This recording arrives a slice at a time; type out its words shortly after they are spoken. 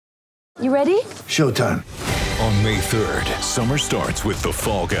You ready? Showtime. On May 3rd, summer starts with The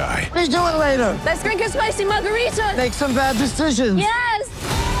Fall Guy. Let's do it later. Let's drink a spicy margarita. Make some bad decisions. Yes.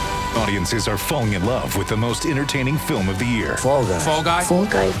 Audiences are falling in love with the most entertaining film of the year. Fall Guy. Fall Guy? Fall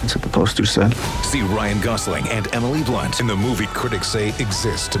Guy. That's what the poster said. See Ryan Gosling and Emily Blunt in the movie critics say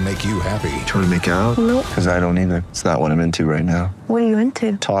exists to make you happy. Trying to make it out? Nope. Because I don't either. It's not what I'm into right now. What are you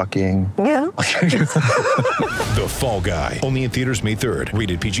into? Talking. Yeah. The Fall Guy. Only in theaters May 3rd.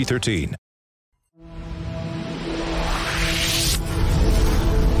 Rated PG-13.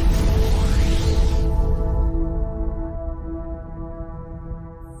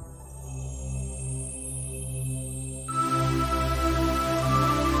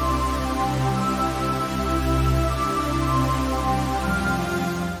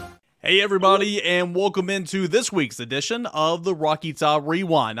 Hey everybody, and welcome into this week's edition of the Rocky Top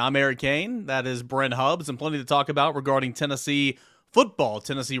Rewind. I'm Eric Kane, that is Brent Hubbs, and plenty to talk about regarding Tennessee football,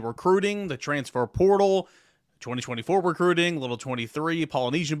 Tennessee recruiting, the transfer portal, 2024 recruiting, Little 23,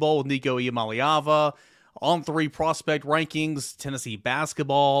 Polynesian Bowl with Nico Iamaleava, On-3 prospect rankings, Tennessee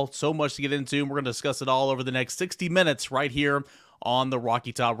basketball, so much to get into, and we're going to discuss it all over the next 60 minutes right here on the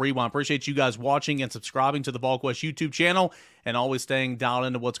Rocky Top Rewind. Appreciate you guys watching and subscribing to the VolQuest YouTube channel and always staying dialed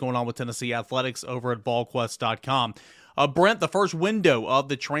into what's going on with Tennessee athletics over at VolQuest.com. Brent, the first window of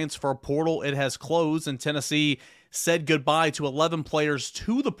the transfer portal, it has closed, and Tennessee said goodbye to 11 players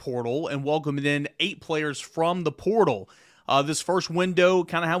to the portal and welcomed in 8 players from the portal. This first window,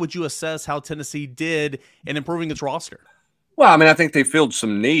 kind of how would you assess how Tennessee did in improving its roster? Well, I mean, I think they filled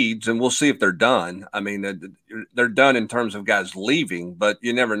some needs, and we'll see if they're done. I mean, they're done in terms of guys leaving, but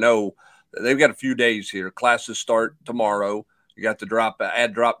you never know. They've got a few days here. Classes start tomorrow. You got the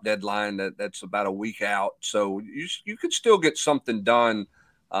add drop deadline that's about a week out. So you could still get something done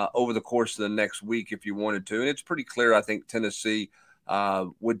over the course of the next week if you wanted to. And it's pretty clear, I think, Tennessee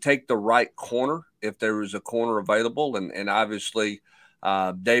would take the right corner if there was a corner available. And obviously –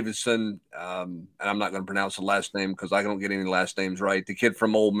 Davidson, and I'm not going to pronounce the last name because I don't get any last names right. The kid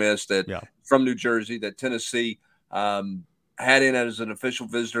from Ole Miss from New Jersey that Tennessee had in as an official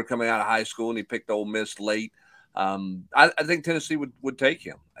visitor coming out of high school, and he picked Ole Miss late. I think Tennessee would take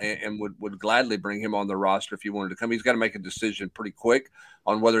him and would gladly bring him on the roster if he wanted to come. He's got to make a decision pretty quick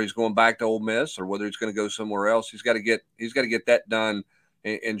on whether he's going back to Ole Miss or whether he's going to go somewhere else. He's got to get that done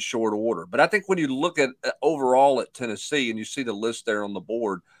in short order. But I think when you look at overall at Tennessee and you see the list there on the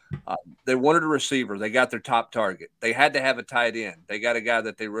board, they wanted a receiver. They got their top target. They had to have a tight end. They got a guy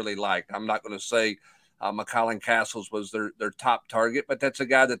that they really liked. I'm not going to say McCallan Castles was their top target, but that's a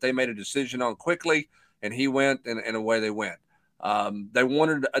guy that they made a decision on quickly, and he went, and away they went. They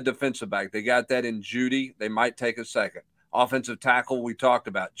wanted a defensive back. They got that in Judy. They might take a second. Offensive tackle, we talked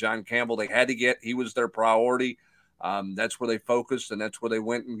about. John Campbell, they had to get. He was their priority. That's where they focused, and that's where they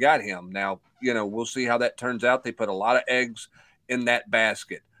went and got him. Now, we'll see how that turns out. They put a lot of eggs in that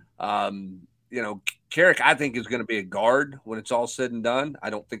basket. Carrick, I think, is going to be a guard when it's all said and done.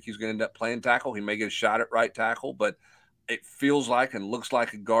 I don't think he's going to end up playing tackle. He may get a shot at right tackle, but it feels like and looks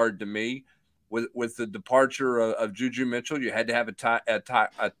like a guard to me. With the departure of Juju Mitchell, you had to have a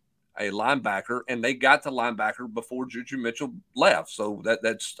linebacker, and they got the linebacker before Juju Mitchell left. So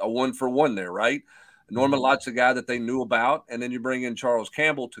that's a 1-for-1 there, right? Norman Lott's a guy that they knew about, and then you bring in Charles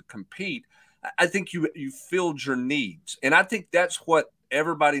Campbell to compete. I think you filled your needs, and I think that's what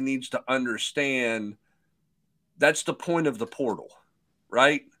everybody needs to understand. That's the point of the portal,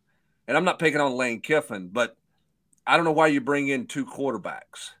 right? And I'm not picking on Lane Kiffin, but I don't know why you bring in 2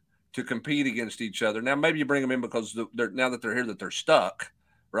 quarterbacks to compete against each other. Now, maybe you bring them in because now that they're here that they're stuck,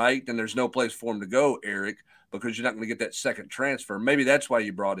 right? And there's no place for them to go, Eric, because you're not going to get that second transfer. Maybe that's why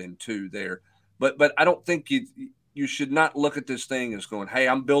you brought in 2 there. But I don't think you should not look at this thing as going, hey,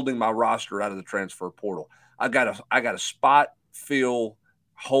 I'm building my roster out of the transfer portal. I got a spot fill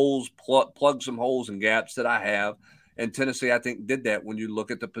holes, plug some holes and gaps that I have. And Tennessee, I think, did that when you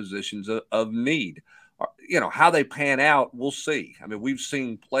look at the positions of need. How they pan out, we'll see. I mean, we've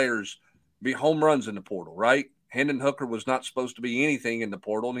seen players be home runs in the portal, right? Hendon Hooker was not supposed to be anything in the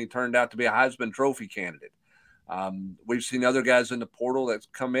portal, and he turned out to be a Heisman Trophy candidate. We've seen other guys in the portal that's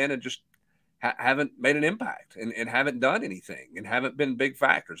come in and just haven't made an impact and haven't done anything and haven't been big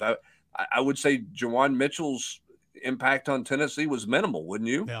factors. I would say Juwan Mitchell's impact on Tennessee was minimal, wouldn't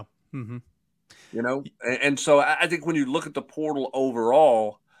you? Yeah. Mm-hmm. And so I think when you look at the portal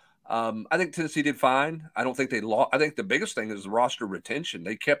overall, I think Tennessee did fine. I don't think they lost. I think the biggest thing is the roster retention.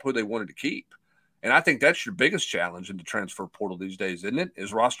 They kept who they wanted to keep. And I think that's your biggest challenge in the transfer portal these days, isn't it?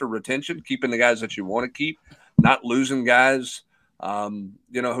 Is roster retention, keeping the guys that you want to keep, not losing guys, who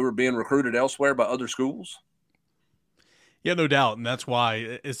are being recruited elsewhere by other schools. Yeah, no doubt. And that's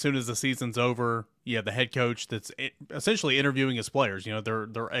why as soon as the season's over, you have the head coach that's essentially interviewing his players. You know,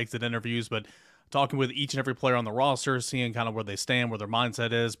 their exit interviews, but talking with each and every player on the roster, seeing kind of where they stand, where their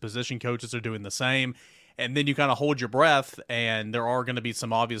mindset is. Position coaches are doing the same. And then you kind of hold your breath, and there are going to be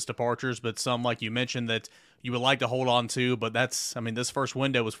some obvious departures, but some, like you mentioned, that you would like to hold on to. But this first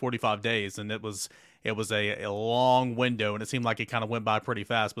window was 45 days, and it was a long window, and it seemed like it kind of went by pretty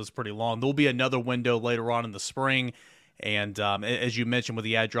fast, but it's pretty long. There'll be another window later on in the spring. And as you mentioned with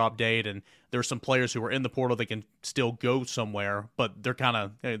the ad drop date, and there's some players who are in the portal that can still go somewhere, but they're kind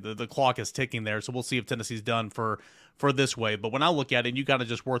of the clock is ticking there. So we'll see if Tennessee's done for this way. But when I look at it, and you kind of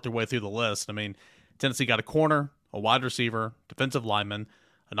just work their way through the list. I mean, Tennessee got a corner, a wide receiver, defensive lineman,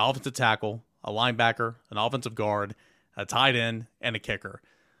 an offensive tackle, a linebacker, an offensive guard, a tight end, and a kicker.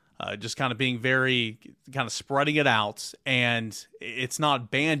 Just kind of being very kind of spreading it out, and it's not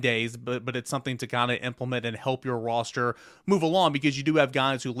Band-Aids, but it's something to kind of implement and help your roster move along, because you do have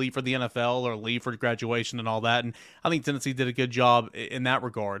guys who leave for the NFL or leave for graduation and all that, and I think Tennessee did a good job in that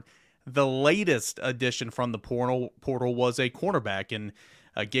regard. The latest addition from the portal was a cornerback, and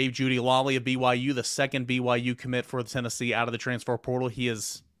Gabe Jeudy-Lally of BYU, the second BYU commit for Tennessee out of the transfer portal. He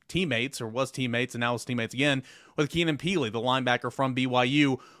is teammates, or was teammates, and now is teammates again with Keenan Peely, the linebacker from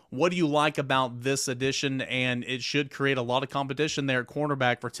BYU. What do you like about this addition? And it should create a lot of competition there at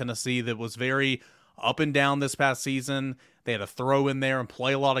cornerback for Tennessee that was very up and down this past season. They had to throw in there and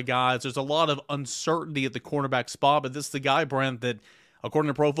play a lot of guys. There's a lot of uncertainty at the cornerback spot, but this is the guy, Brent, that according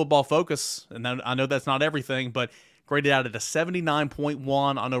to Pro Football Focus, and I know that's not everything, but graded out at a 79.1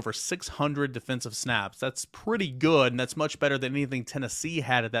 on over 600 defensive snaps. That's pretty good, and that's much better than anything Tennessee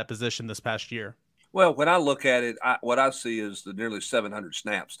had at that position this past year. Well, when I look at it, what I see is the nearly 700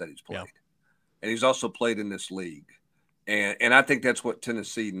 snaps that he's played. Yeah. And he's also played in this league. And I think that's what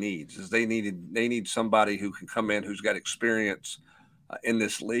Tennessee needs, is they need somebody who can come in, who's got experience in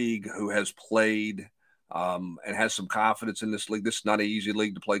this league, who has played and has some confidence in this league. This is not an easy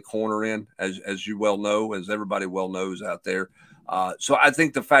league to play corner in, as you well know, as everybody well knows out there. So I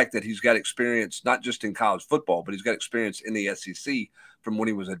think the fact that he's got experience, not just in college football, but he's got experience in the SEC from when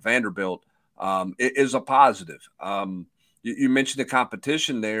he was at Vanderbilt, it is a positive. You mentioned the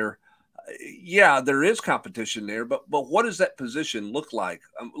competition there. Yeah, there is competition there, but what does that position look like?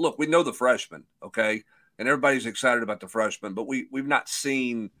 Look, we know the freshmen, okay, and everybody's excited about the freshmen, but we've not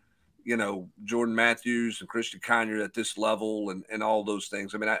seen, Jordan Matthews and Christian Conyer at this level and all those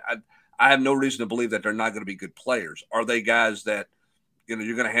things. I mean, I have no reason to believe that they're not going to be good players. Are they guys that, you're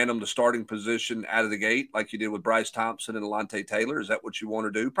going to hand them the starting position out of the gate like you did with Bryce Thompson and Alontae Taylor? Is that what you want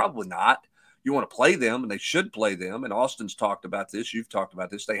to do? Probably not. You want to play them, and they should play them. And Austin's talked about this. You've talked about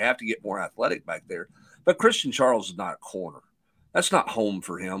this. They have to get more athletic back there. But Christian Charles is not a corner. That's not home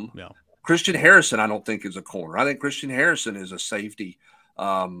for him. No. Christian Harrison, I don't think, is a corner. I think Christian Harrison is a safety,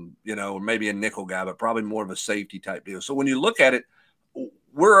 maybe a nickel guy, but probably more of a safety type deal. So when you look at it,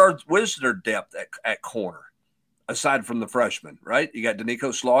 where's their depth at corner, aside from the freshmen, right? You got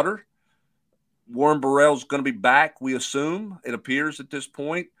Danico Slaughter. Warren Burrell's going to be back, we assume. It appears at this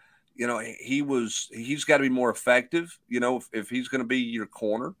point. He's got to be more effective, if he's going to be your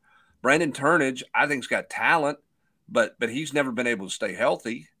corner. Brandon Turnage, I think, has got talent, but he's never been able to stay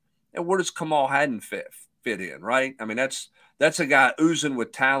healthy. And where does Kamal Hadden fit in, right? I mean, that's a guy oozing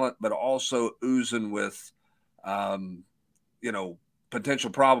with talent, but also oozing with, potential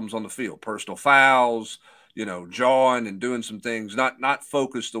problems on the field, personal fouls, jawing and doing some things, not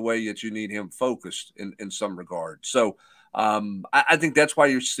focused the way that you need him focused in some regard. So, I think that's why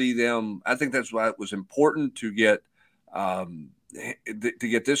you see them. I think that's why it was important to get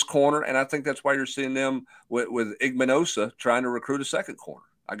this corner, and I think that's why you're seeing them with Igminosa trying to recruit a second corner.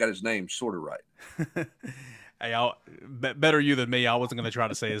 I got his name sort of right. Hey, better you than me. I wasn't going to try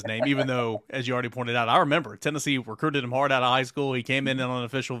to say his name, even though, as you already pointed out, I remember Tennessee recruited him hard out of high school. He came in on an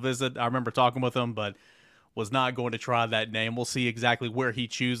official visit. I remember talking with him, but was not going to try that name. We'll see exactly where he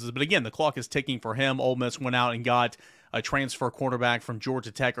chooses. But again, the clock is ticking for him. Ole Miss went out and got a transfer cornerback from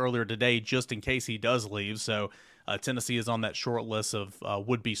Georgia Tech earlier today, just in case he does leave. So Tennessee is on that short list of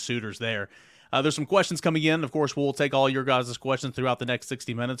would-be suitors there. There's some questions coming in. Of course, we'll take all your guys' questions throughout the next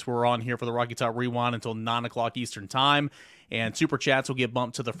 60 minutes. We're on here for the Rocky Top Rewind until 9 o'clock Eastern Time. And Super Chats will get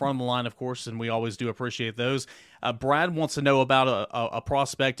bumped to the front of the line, of course, and we always do appreciate those. Brad wants to know about a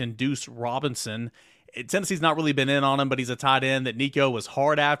prospect in Deuce Robinson. Tennessee's not really been in on him, but he's a tight end that Nico was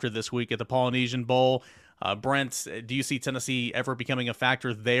hard after this week at the Polynesian Bowl. Brent, do you see Tennessee ever becoming a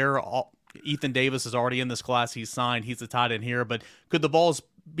factor there? Ethan Davis is already in this class. He's signed. He's a tight end here. But could the balls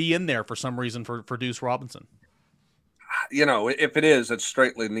be in there for some reason for Deuce Robinson? if it is, that's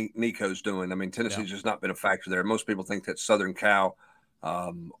straightly Nico's doing. I mean, Tennessee's just not been a factor there. Most people think that Southern Cal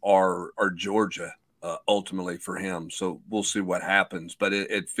or Georgia ultimately for him. So we'll see what happens. But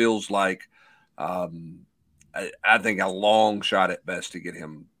it feels like I think a long shot at best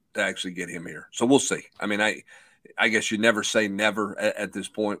to actually get him here. So we'll see. I mean, I guess you never say never at this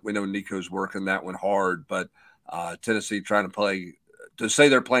point. We know Nico's working that one hard, but Tennessee trying to say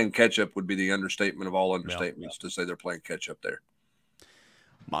they're playing catch-up would be the understatement of all understatements to say they're playing catch-up there.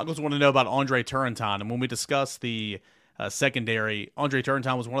 Moggles want to know about Andre Turrentine. And when we discuss the secondary, Andre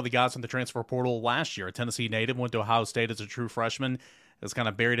Turrentine was one of the guys in the transfer portal last year. A Tennessee native, went to Ohio State as a true freshman. Was kind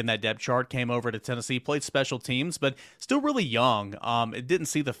of buried in that depth chart, came over to Tennessee, played special teams, but still really young. It didn't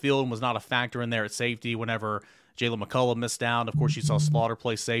see the field and was not a factor in there at safety whenever Jalen McCullough missed out. Of course, you saw Slaughter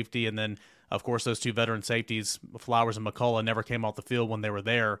play safety, and then, of course, those two veteran safeties, Flowers and McCullough, never came off the field when they were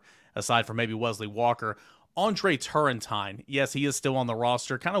there, aside from maybe Wesley Walker. Andre Turrentine, yes, he is still on the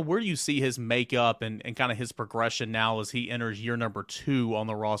roster. Kind of where do you see his makeup and kind of his progression now as he enters year number 2 on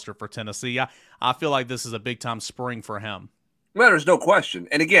the roster for Tennessee? I feel like this is a big-time spring for him. Well, there's no question.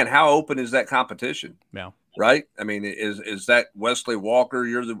 And again, how open is that competition? Yeah. Right? I mean, is that Wesley Walker,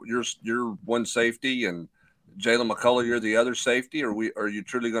 you're one safety, and Jalen McCullough, you're the other safety? Or are you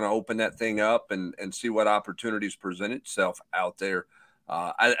truly going to open that thing up and see what opportunities present itself out there?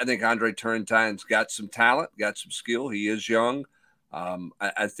 I think Andre Turrentine's got some talent, got some skill. He is young.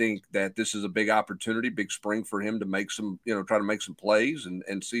 I think that this is a big opportunity, big spring for him to make some, try to make some plays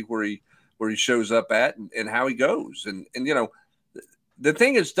and see where he shows up at and how he goes. And the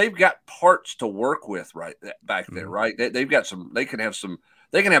thing is, they've got parts to work with right back there, right? They've got some. They can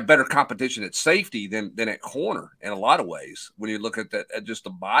have better competition at safety than at corner in a lot of ways. When you look at that, at just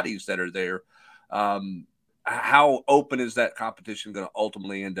the bodies that are there, how open is that competition going to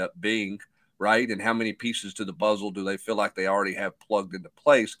ultimately end up being, right? And how many pieces to the puzzle do they feel like they already have plugged into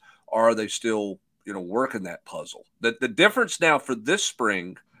place, or are they still working that puzzle? The difference now for this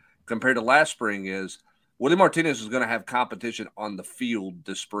spring compared to last spring is Willie Martinez is going to have competition on the field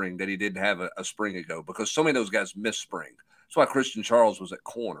this spring that he didn't have a spring ago, because so many of those guys missed spring. That's why Christian Charles was at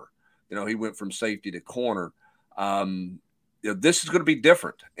corner. He went from safety to corner. This is going to be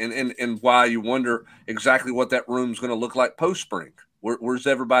different, and why you wonder exactly what that room's going to look like post-spring. Where's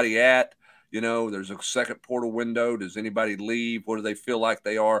everybody at? There's a second portal window. Does anybody leave? Where do they feel like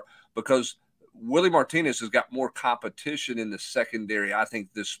they are? Because Willie Martinez has got more competition in the secondary, I think,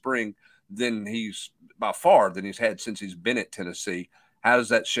 this spring than he's had since he's been at Tennessee. How does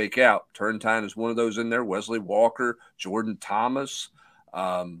that shake out? Turrentine is one of those in there. Wesley Walker, Jordan Thomas.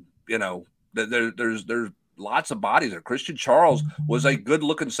 There's lots of bodies there. Christian Charles was a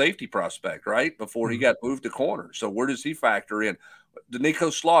good-looking safety prospect, right, before he got moved to corner. So where does he factor in? Nico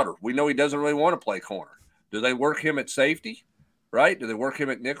Slaughter, we know he doesn't really want to play corner. Do they work him at safety, right? Do they work him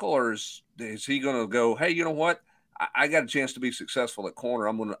at nickel, or is he going to go, hey, you know what? I got a chance to be successful at corner.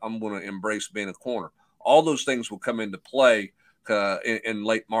 I'm going to embrace being a corner. All those things will come into play in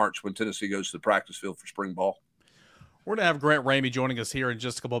late March when Tennessee goes to the practice field for spring ball. We're going to have Grant Ramey joining us here in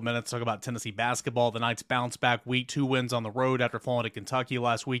just a couple of minutes to talk about Tennessee basketball. The Knights bounce back week, 2 wins on the road after falling to Kentucky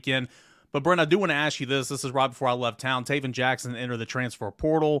last weekend. But, Brent, I do want to ask you this. This is right before I left town. Taven Jackson entered the transfer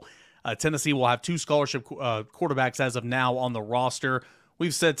portal. Tennessee will have 2 scholarship quarterbacks as of now on the roster.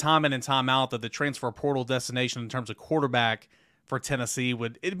 We've said time in and time out that the transfer portal destination in terms of quarterback for Tennessee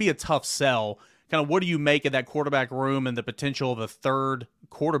it'd be a tough sell. Kind of what do you make of that quarterback room and the potential of a third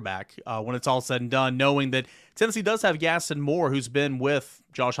quarterback when it's all said and done, knowing that Tennessee does have Gaston Moore, who's been with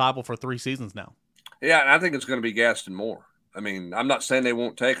Josh Heupel for 3 seasons now? Yeah, and I think it's going to be Gaston Moore. I mean, I'm not saying they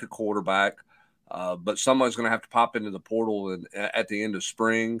won't take a quarterback, but somebody's going to have to pop into the portal at the end of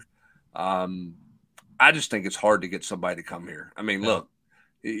spring. I just think it's hard to get somebody to come here. I mean, look,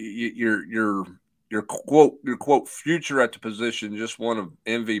 your quote future at the position just won of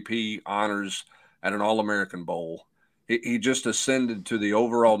MVP honors at an All-American Bowl. He just ascended to the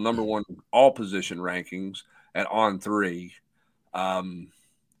overall number 1 all position rankings at On3.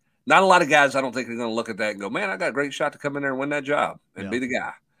 Not a lot of guys, I don't think, are going to look at that and go, man, I got a great shot to come in there and win that job and be the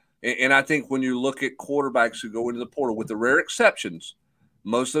guy. And I think when you look at quarterbacks who go into the portal, with the rare exceptions,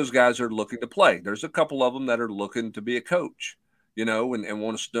 most of those guys are looking to play. There's a couple of them that are looking to be a coach, and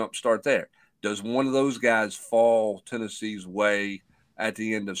want to start there. Does one of those guys fall Tennessee's way at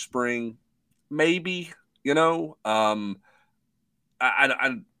the end of spring? Maybe,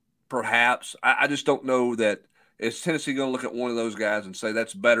 perhaps. I just don't know that. Is Tennessee going to look at one of those guys and say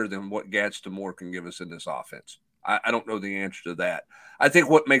that's better than what Gaston Moore can give us in this offense? I don't know the answer to that. I think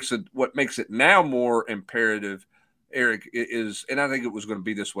what makes it now more imperative, Eric, is, and I think it was going to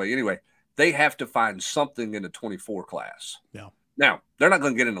be this way anyway, they have to find something in the 24 class. Yeah. Now, they're not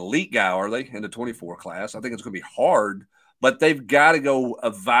going to get an elite guy, are they, in the 24 class? I think it's going to be hard, but they've got to go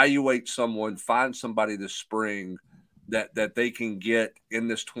evaluate someone, find somebody this spring that they can get in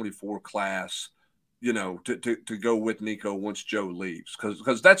this 24 class, you know, to go with Nico once Joe leaves,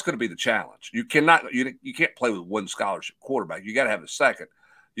 because that's going to be the challenge. You can't play with one scholarship quarterback. You got to have a second.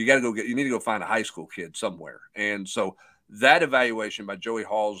 You need to go find a high school kid somewhere. And so that evaluation by Joey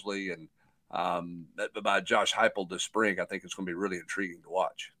Halsley and by Josh Heupel this spring, I think it's going to be really intriguing to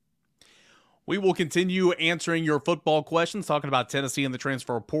watch. We will continue answering your football questions, talking about Tennessee and the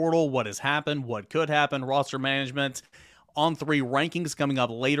transfer portal, what has happened, what could happen, roster management, On3 rankings coming up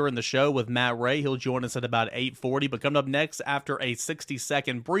later in the show with Matt Ray. He'll join us at about 8:40. But coming up next, after a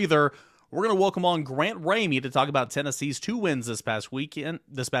 60-second breather, we're going to welcome on Grant Ramey to talk about Tennessee's 2 wins this past week,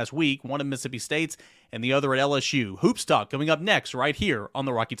 one at Mississippi State and the other at LSU. Hoops Talk coming up next right here on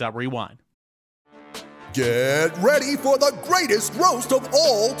the Rocky Top Rewind. Get ready for the greatest roast of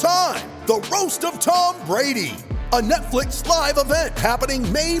all time, the Roast of Tom Brady, a Netflix live event happening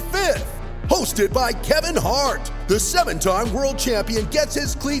May 5th. Hosted by Kevin Hart, the 7-time world champion gets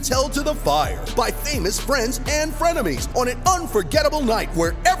his cleats held to the fire by famous friends and frenemies on an unforgettable night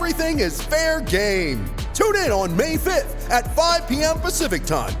where everything is fair game. Tune in on May 5th at 5 p.m. Pacific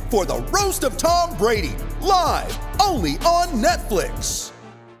time for the Roast of Tom Brady, live only on Netflix.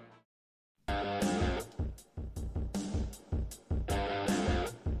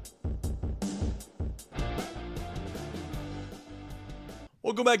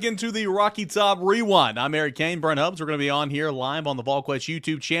 Welcome back into the Rocky Top Rewind. I'm Eric Kane, Brent Hubbs. We're going to be on here live on the VolQuest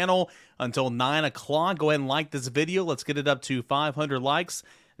YouTube channel until 9 o'clock. Go ahead and like this video. Let's get it up to 500 likes.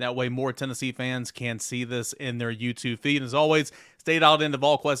 That way more Tennessee fans can see this in their YouTube feed. And as always, stay dialed into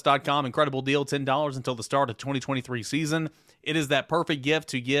VolQuest.com. Incredible deal, $10 until the start of 2023 season. It is that perfect gift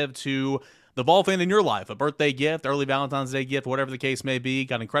to give to the Vol fan in your life. A birthday gift, early Valentine's Day gift, whatever the case may be.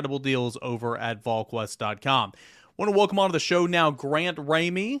 Got incredible deals over at VolQuest.com. I want to welcome onto the show now Grant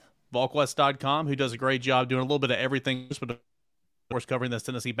Ramey, VolQuest.com, who does a great job doing a little bit of everything, but of course covering this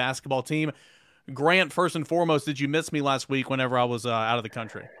Tennessee basketball team. Grant, first and foremost, did you miss me last week whenever I was out of the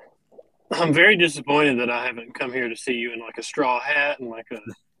country? I'm very disappointed that I haven't come here to see you in like a straw hat and like a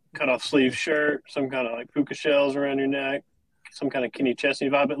cut-off sleeve shirt, some kind of like puka shells around your neck, some kind of Kenny Chesney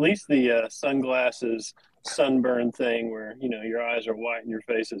vibe. At least the sunglasses sunburn thing where, you know, your eyes are white and your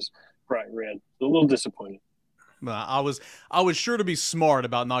face is bright red. A little disappointed. I was sure to be smart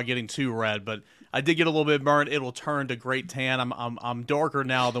about not getting too red, but I did get a little bit burnt. It'll turn to great tan. I'm darker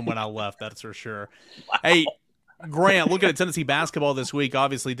now than when I left, that's for sure. Wow. Hey, Grant, looking at Tennessee basketball this week,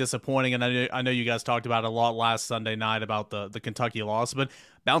 obviously disappointing, and I know you guys talked about it a lot last Sunday night about the Kentucky loss, but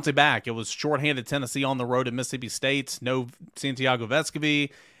bouncing back, it was shorthanded Tennessee on the road at Mississippi State, no Santiago Vescovi,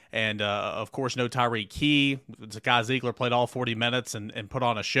 and, of course, no Tyreek Key. Zakai Ziegler played all 40 minutes and put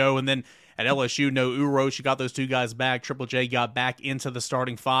on a show. And then at LSU, no Urosh. You got those 2 guys back. Triple J got back into the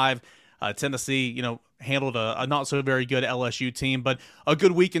starting 5. Tennessee, handled a not-so-very-good LSU team, but a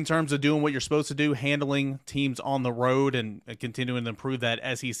good week in terms of doing what you're supposed to do, handling teams on the road and continuing to improve that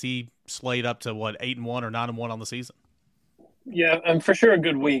SEC slate up to, 8-1 or 9-1 on the season. Yeah, for sure a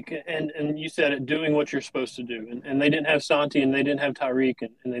good week. And you said it, doing what you're supposed to do. And they didn't have Santi and they didn't have Tyreek,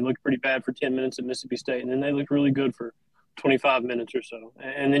 and they looked pretty bad for 10 minutes at Mississippi State, and then they looked really good for 25 minutes or so.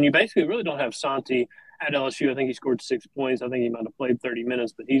 And then you basically really don't have Santi at LSU. I think he scored 6 points. I think he might have played 30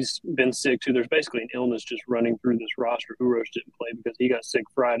 minutes, but he's been sick too. There's basically an illness just running through this roster. Urosh didn't play because he got sick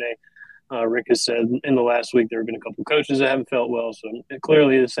Friday. Rick has said in the last week there have been a couple coaches that haven't felt well. So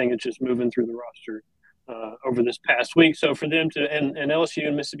clearly this thing is just moving through the roster over this past week. So for them to, and LSU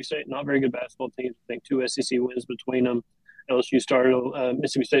and Mississippi State, not very good basketball teams. I think 2 SEC wins between them. Mississippi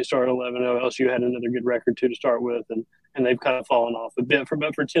State started 11-0. LSU had another good record too to start with, and they've kind of fallen off a bit.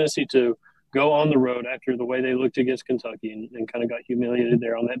 But for Tennessee to go on the road after the way they looked against Kentucky and kind of got humiliated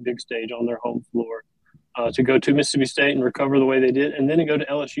there on that big stage on their home floor, to go to Mississippi State and recover the way they did, and then to go to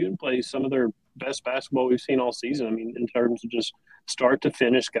LSU and play some of their best basketball we've seen all season. I mean, in terms of just start to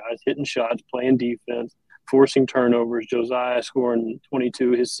finish, guys hitting shots, playing defense, forcing turnovers. Josiah scoring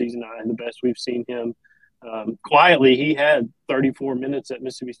 22 his season high, the best we've seen him. Quietly, he had 34 minutes at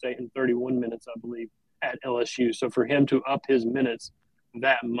Mississippi State and 31 minutes, I believe, at LSU. So for him to up his minutes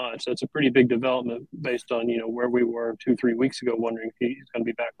that much, that's a pretty big development based on, where we were 2-3 weeks ago, wondering if he's going to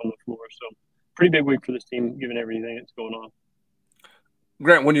be back on the floor. So pretty big week for this team, given everything that's going on.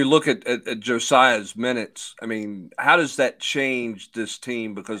 Grant, when you look at Josiah's minutes, I mean, how does that change this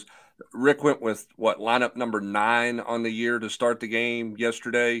team? Because Rick went with lineup number 9 on the year to start the game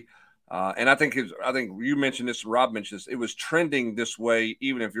yesterday. And I think you mentioned this, Rob mentioned this. It was trending this way,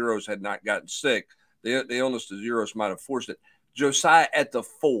 even if Uros had not gotten sick. The illness to Uros might have forced it. Josiah at the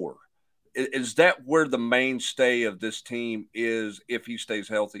 4. Is that where the mainstay of this team is if he stays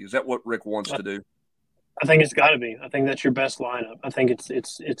healthy? Is that what Rick wants to do? I think it's got to be. I think that's your best lineup. I think it's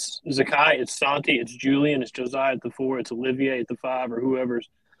Zakai, it's Santi, it's Julian, it's Josiah at the 4, it's Olivier at the 5, or whoever's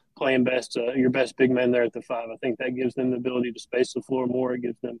playing best, your best big man there at the 5. I think that gives them the ability to space the floor more. It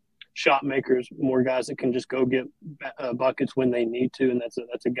gives them shot makers, more guys that can just go get buckets when they need to, and that's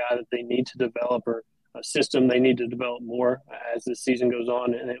a guy that they need to develop, or a system they need to develop more as the season goes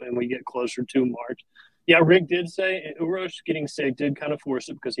on and we get closer to March. Yeah, Rick did say Uros getting sick did kind of force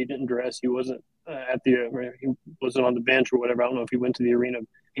it because he didn't dress. He wasn't he wasn't on the bench or whatever. I don't know if he went to the arena.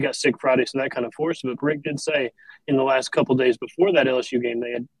 He got sick Friday, so that kind of forced it. But Rick did say in the last couple of days before that LSU game,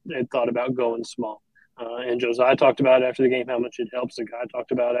 they had thought about going small. And Josiah talked about after the game how much it helps. The guy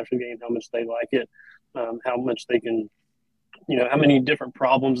talked about after the game how much they like it, how much they can, how many different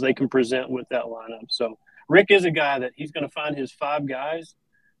problems they can present with that lineup. So Rick is a guy that he's going to find his 5 guys,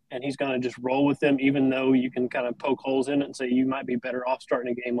 and he's going to just roll with them, even though you can kind of poke holes in it and say you might be better off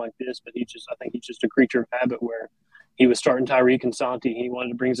starting a game like this. But I think he's just a creature of habit where he was starting Tyreek and Santi. He wanted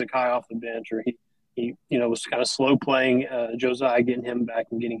to bring Zakai off the bench, or he was kind of slow playing Josiah, getting him back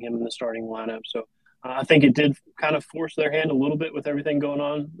and getting him in the starting lineup. So I think it did kind of force their hand a little bit with everything going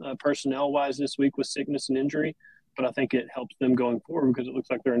on personnel-wise this week with sickness and injury. But I think it helps them going forward because it looks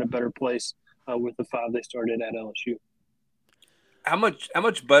like they're in a better place with the 5 they started at LSU. How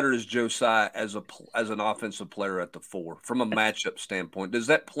much better is Josiah as an offensive player at the 4 from a matchup standpoint? Does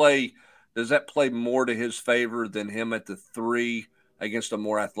that play more to his favor than him at the 3 against a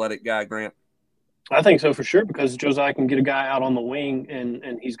more athletic guy, Grant? I think so for sure, because Josiah can get a guy out on the wing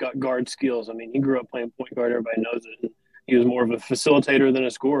and he's got guard skills. I mean, he grew up playing point guard. Everybody knows it. And he was more of a facilitator than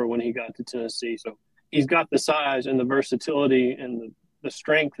a scorer when he got to Tennessee. So he's got the size and the versatility and the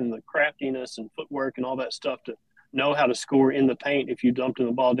strength and the craftiness and footwork and all that stuff to know how to score in the paint if you dumped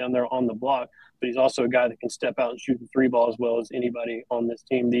the ball down there on the block. But he's also a guy that can step out and shoot the 3 ball as well as anybody on this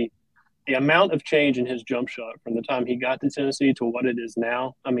team. The amount of change in his jump shot from the time he got to Tennessee to what it is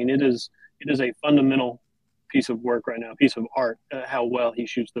now, I mean, it is a fundamental piece of work right now, a piece of art, how well he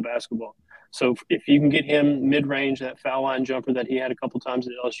shoots the basketball. So if you can get him mid-range, that foul line jumper that he had a couple times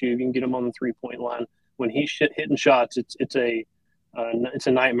at LSU, you can get him on the 3-point line. When he's hitting shots, it's a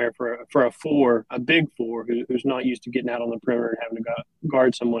nightmare for a 4, a big 4 who's not used to getting out on the perimeter and having to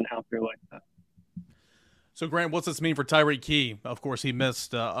guard someone out there like that. So, Grant, what's this mean for Tyreke Key? Of course, he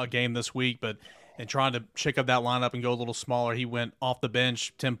missed a game this week, but in trying to shake up that lineup and go a little smaller, he went off the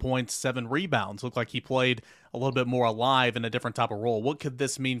bench, 10 points, 7 rebounds. Looked like he played a little bit more alive in a different type of role. What could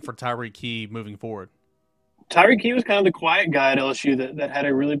this mean for Tyreke Key moving forward? Tyreke Key was kind of the quiet guy at LSU that had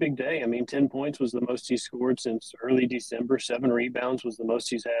a really big day. I mean, 10 points was the most he scored since early December. 7 rebounds was the most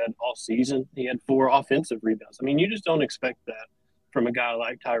he's had all season. He had 4 offensive rebounds. I mean, you just don't expect that from a guy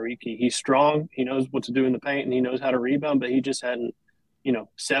like Tyreke Key. He's strong. He knows what to do in the paint, and he knows how to rebound, but he just hadn't,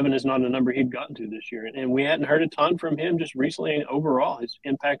 7 is not a number he'd gotten to this year. And we hadn't heard a ton from him just recently. And overall, his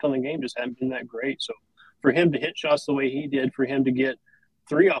impact on the game just hadn't been that great. So for him to hit shots the way he did, for him to get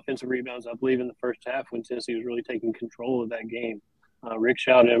 3 offensive rebounds, I believe, in the first half when Tennessee was really taking control of that game. Rick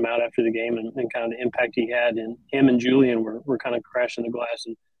shouted him out after the game and kind of the impact he had. And him and Julian were kind of crashing the glass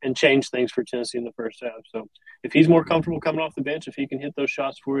and changed things for Tennessee in the first half. So if he's more comfortable coming off the bench, if he can hit those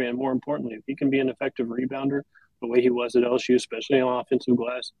shots for you, and more importantly, if he can be an effective rebounder the way he was at LSU, especially on offensive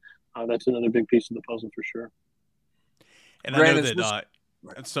glass, that's another big piece of the puzzle for sure. And I know that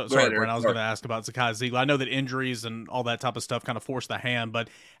sorry, Brent, I was going to ask about Zakai Zeigler. I know that injuries and all that type of stuff kind of forced the hand, but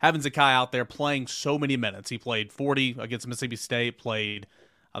having Zakai out there playing so many minutes, he played 40 against Mississippi State, played,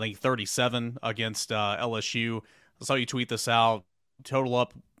 I think, 37 against LSU. I saw you tweet this out. Total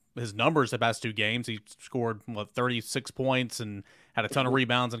up his numbers the past 2 games. He scored 36 points and had a ton of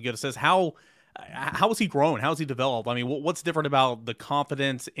rebounds and good assists. How has he grown? How has he developed? I mean, what's different about the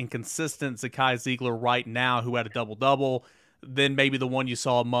confident and consistent Zakai Zeigler right now, who had a double-double, than maybe the one you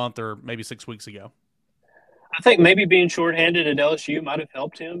saw a month or maybe 6 weeks ago? I think maybe being shorthanded at LSU might have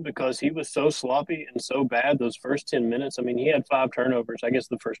helped him because he was so sloppy and so bad those first 10 minutes. I mean, he had 5 turnovers, I guess,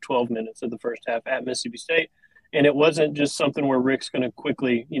 the first 12 minutes of the first half at Mississippi State. And it wasn't just something where Rick's going to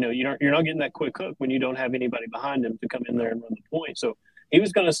quickly, you're not getting that quick hook when you don't have anybody behind him to come in there and run the point. So he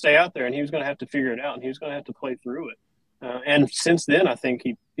was going to stay out there and he was going to have to figure it out and he was going to have to play through it. And since then, I think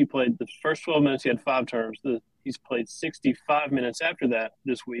he played the first 12 minutes, he had 5 turnovers. He's played 65 minutes after that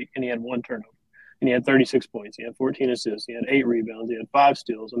this week, and he had 1 turnover. And he had 36 points. He had 14 assists. He had 8 rebounds. He had 5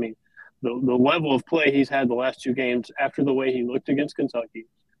 steals. I mean, the level of play he's had the last 2 games after the way he looked against Kentucky,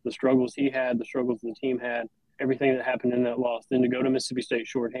 the struggles he had, the struggles the team had, everything that happened in that loss, then to go to Mississippi State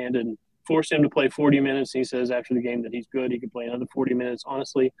shorthanded and force him to play 40 minutes. He says after the game that he's good. He could play another 40 minutes.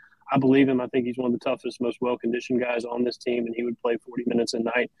 Honestly, I believe him. I think he's one of the toughest, most well-conditioned guys on this team, and he would play 40 minutes a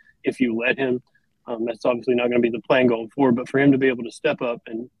night if you let him. That's obviously not going to be the plan going forward, but for him to be able to step up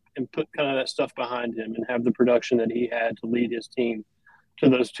and put kind of that stuff behind him and have the production that he had to lead his team to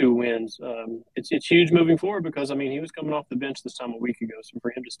those 2 wins, it's huge moving forward because, I mean, he was coming off the bench this time a week ago. So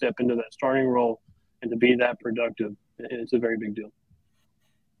for him to step into that starting role and to be that productive, it's a very big deal.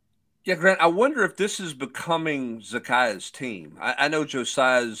 Yeah, Grant, I wonder if this is becoming Zakia's team. I know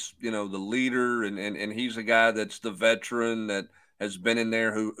Josiah's, the leader, and he's a guy that's the veteran that has been in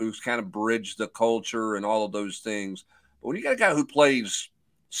there who's kind of bridged the culture and all of those things. But when you got a guy who plays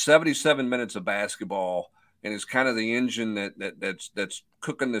 77 minutes of basketball and is kind of the engine that's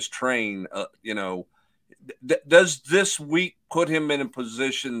cooking this train, does this week put him in a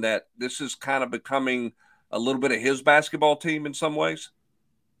position that this is kind of becoming a little bit of his basketball team in some ways?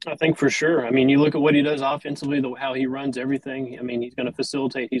 I think for sure. I mean, you look at what he does offensively, how he runs everything. I mean, he's going to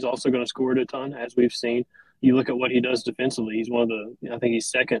facilitate. He's also going to score it a ton, as we've seen. You look at what he does defensively. He's one of I think he's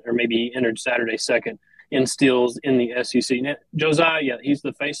second, or maybe he entered Saturday second in steals in the SEC. Now, Josiah, yeah, he's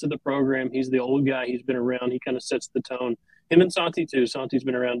the face of the program. He's the old guy. He's been around. He kind of sets the tone. Him and Santi, too. Santi's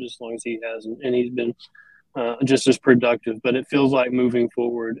been around just as long as he has, and he's been just as productive. But it feels like moving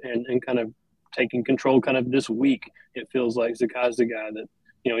forward and kind of taking control kind of this week, it feels like Zakai's the guy that,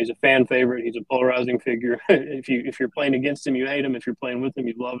 he's a fan favorite. He's a polarizing figure. If you're playing against him, you hate him. If you're playing with him,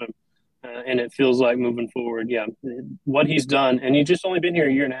 you love him. And it feels like moving forward, yeah, what he's done, and he's just only been here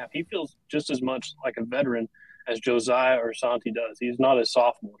a year and a half. He feels just as much like a veteran as Josiah or Santi does. He's not a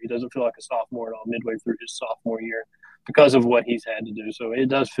sophomore. He doesn't feel like a sophomore at all midway through his sophomore year because of what he's had to do. So it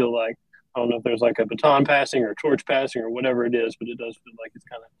does feel like, I don't know if there's like a baton passing or torch passing or whatever it is, but it does feel like it's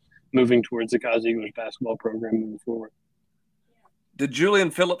kind of moving towards the Zakai Zeigler's basketball program moving forward. Did Julian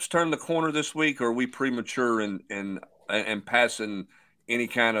Phillips turn the corner this week, or are we premature in passing any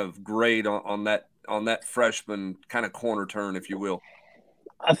kind of grade on that freshman kind of corner turn, if you will?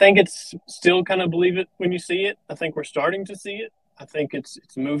 I think it's still kind of believe it when you see it. I think we're starting to see it. I think it's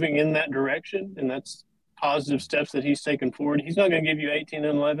moving in that direction, and that's positive steps that he's taken forward. He's not going to give you 18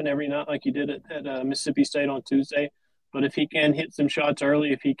 and 11 every night like he did at Mississippi State on Tuesday, but if he can hit some shots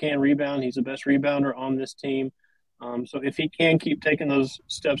early, if he can rebound, he's the best rebounder on this team. So if he can keep taking those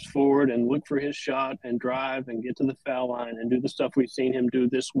steps forward and look for his shot and drive and get to the foul line and do the stuff we've seen him do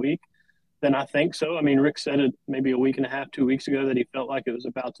this week, then I think so. I mean, Rick said it maybe a week and a half, 2 weeks ago, that he felt like it was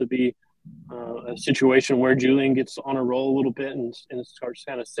about to be a situation where Julian gets on a roll a little bit and starts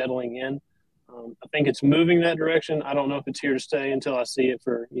kind of settling in. I think it's moving that direction. I don't know if it's here to stay until I see it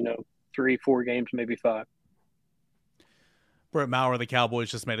for, 3-4 games, maybe 5. Brett Maurer, the Cowboys,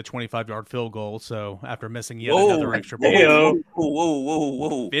 just made a 25-yard field goal, so after missing yet another extra point.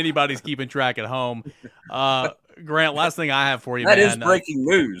 Whoa. If anybody's keeping track at home. Grant, last thing I have for you, that man. That is breaking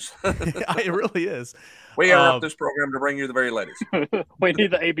news. It really is. We are up this program to bring you the very latest. We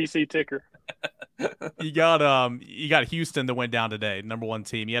need the ABC ticker. You got Houston that went down today, number 1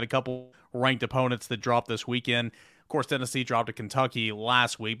 team. You had a couple ranked opponents that dropped this weekend. Of course, Tennessee dropped to Kentucky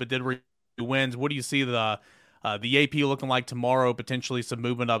last week, but did wins. What do you see the AP looking like tomorrow? Potentially some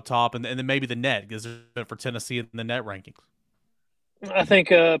movement up top, and then maybe the net, because there's for Tennessee in the net rankings. I think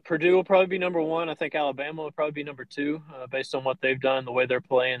Purdue will probably be number 1. I think Alabama will probably be number 2, based on what they've done, the way they're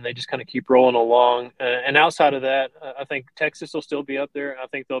playing. They just kind of keep rolling along. And outside of that, I think Texas will still be up there. I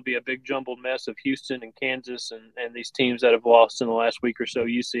think there'll be a big jumbled mess of Houston and Kansas and these teams that have lost in the last week or so,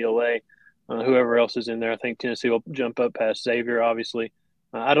 UCLA, whoever else is in there. I think Tennessee will jump up past Xavier, obviously.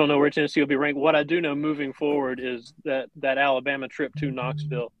 I don't know where Tennessee will be ranked. What I do know moving forward is that Alabama trip to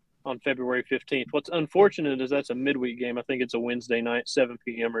Knoxville on February 15th. What's unfortunate is that's a midweek game. I think it's a Wednesday night, 7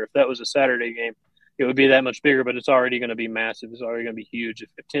 p.m. Or if that was a Saturday game, it would be that much bigger, but it's already going to be massive. It's already going to be huge.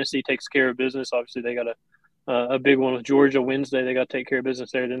 If Tennessee takes care of business, obviously they got a big one with Georgia Wednesday. They got to take care of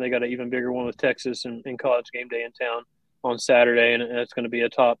business there. Then they got an even bigger one with Texas and College Game Day in town on Saturday. And that's going to be a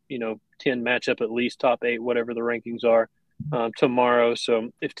top, 10 matchup, at least top 8, whatever the rankings are. Tomorrow. So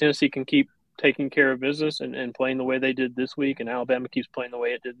if Tennessee can keep taking care of business and playing the way they did this week, and Alabama keeps playing the way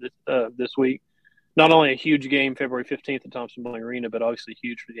it did this week, not only a huge game February 15th at Thompson-Boling Arena, but obviously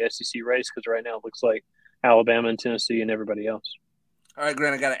huge for the SEC race, because right now it looks like Alabama and Tennessee and everybody else. All right,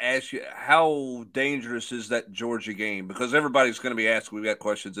 Grant, I got to ask you, how dangerous is that Georgia game? Because everybody's going to be asking. We've got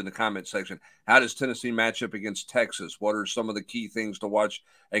questions in the comment section. How does Tennessee match up against Texas? What are some of the key things to watch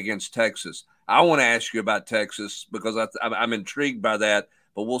against Texas? I want to ask you about Texas because I'm intrigued by that,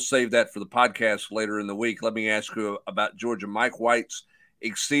 but we'll save that for the podcast later in the week. Let me ask you about Georgia. Mike White's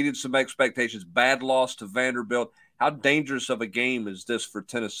exceeded some expectations. Bad loss to Vanderbilt. How dangerous of a game is this for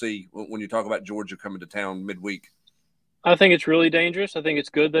Tennessee when you talk about Georgia coming to town midweek? I think it's really dangerous. I think it's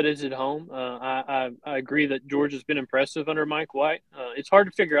good that it's at home. I agree that Georgia's been impressive under Mike White. It's hard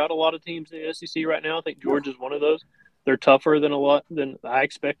to figure out a lot of teams in the SEC right now. I think Georgia's one of those. They're tougher than I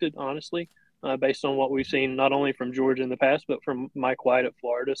expected, honestly, based on what we've seen not only from Georgia in the past, but from Mike White at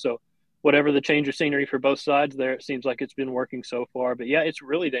Florida. So whatever the change of scenery for both sides there, it seems like it's been working so far. But, yeah, it's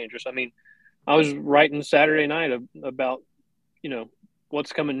really dangerous. I mean, I was writing Saturday night about,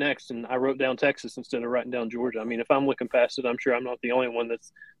 what's coming next, and I wrote down Texas instead of writing down Georgia. I mean, if I'm looking past it, I'm sure I'm not the only one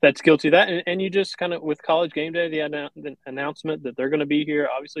that's guilty of that. And you just kind of, with College Game Day, the announcement that they're going to be here,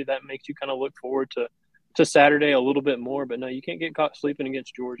 obviously that makes you kind of look forward to Saturday a little bit more. But no, you can't get caught sleeping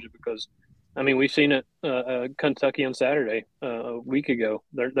against Georgia because, I mean, we've seen it Kentucky on Saturday a week ago.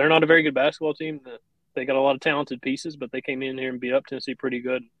 They're not a very good basketball team. They got a lot of talented pieces, but they came in here and beat up Tennessee pretty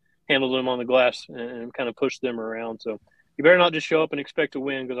good, handled them on the glass, and kind of pushed them around. So you better not just show up and expect to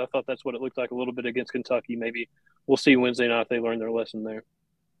win, because I thought that's what it looked like a little bit against Kentucky. Maybe we'll see Wednesday night if they learn their lesson there.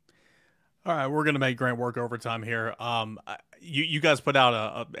 All right, we're going to make Grant work overtime here. You guys put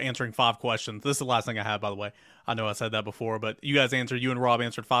out answering 5 questions. This is the last thing I have, by the way. I know I said that before, but you and Rob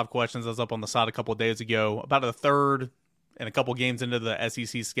answered 5 questions. I was up on the side a couple of days ago, about a third and a couple games into the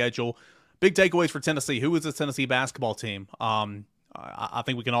SEC schedule. Big takeaways for Tennessee. Who is this Tennessee basketball team? I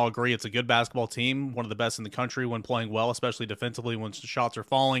think we can all agree it's a good basketball team, one of the best in the country when playing well, especially defensively when shots are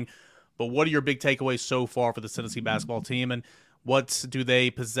falling. But what are your big takeaways so far for the Tennessee basketball team, and what do they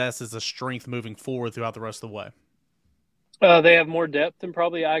possess as a strength moving forward throughout the rest of the way? They have more depth than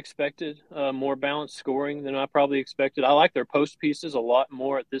probably I expected, more balanced scoring than I probably expected. I like their post pieces a lot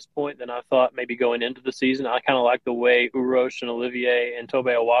more at this point than I thought maybe going into the season. I kind of like the way Urosh and Olivier and Tobe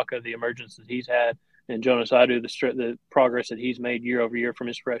Awaka, the emergence that he's had, and Jonas Adu, the progress that he's made year over year from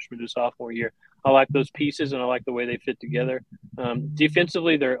his freshman to sophomore year. I like those pieces, and I like the way they fit together.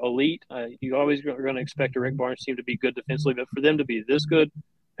 Defensively, they're elite. You always are going to expect a Rick Barnes team to be good defensively, but for them to be this good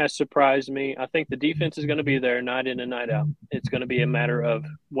has surprised me. I think the defense is going to be there night in and night out. It's going to be a matter of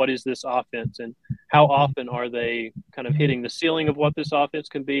what is this offense and how often are they kind of hitting the ceiling of what this offense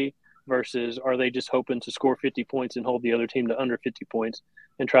can be versus are they just hoping to score 50 points and hold the other team to under 50 points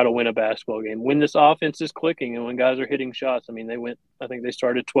and try to win a basketball game. When this offense is clicking and when guys are hitting shots, I mean, I think they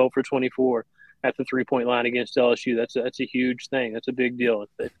started 12 for 24 at the three-point line against LSU. That's a huge thing. That's a big deal.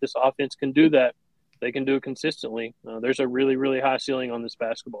 If this offense can do that, they can do it consistently. There's a really, really high ceiling on this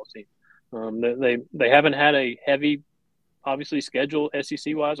basketball team. They haven't had a heavy, obviously, schedule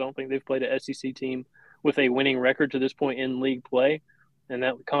SEC-wise. I don't think they've played an SEC team with a winning record to this point in league play. And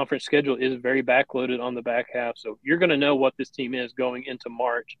that conference schedule is very backloaded on the back half. So you're going to know what this team is going into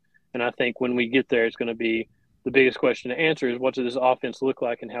March. And I think when we get there, it's going to be the biggest question to answer is what does this offense look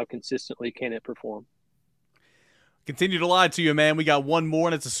like and how consistently can it perform? Continue to lie to you, man. We got one more,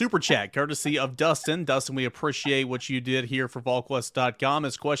 and it's a super chat courtesy of Dustin. Dustin, we appreciate what you did here for VolQuest.com.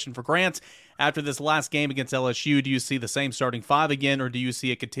 His question for Grant: after this last game against LSU, do you see the same starting 5 again, or do you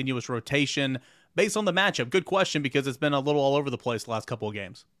see a continuous rotation based on the matchup? Good question, because it's been a little all over the place the last couple of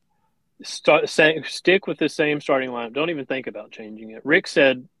games. Stick with the same starting lineup. Don't even think about changing it. Rick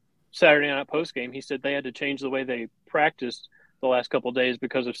said Saturday night postgame, he said they had to change the way they practiced the last couple of days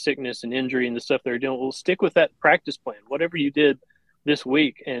because of sickness and injury and the stuff they're doing. Well, stick with that practice plan. Whatever you did this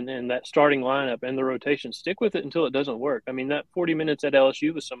week and that starting lineup and the rotation, stick with it until it doesn't work. I mean, that 40 minutes at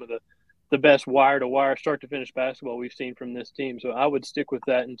LSU was some of the best wire-to-wire, start-to-finish basketball we've seen from this team. So I would stick with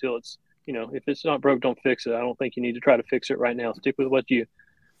that until it's, if it's not broke, don't fix it. I don't think you need to try to fix it right now. Stick with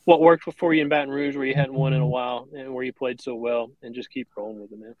what worked for you in Baton Rouge, where you hadn't won in a while and where you played so well, and just keep rolling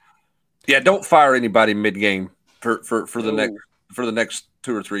with it, man. Yeah, don't fire anybody mid-game for the next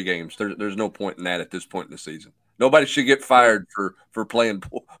 2 or 3 games. There's no point in that at this point in the season. Nobody should get fired for playing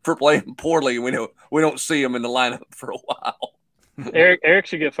poorly. We don't see them in the lineup for a while. Eric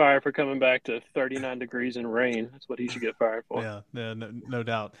should get fired for coming back to 39 degrees and rain. That's what he should get fired for. Yeah, no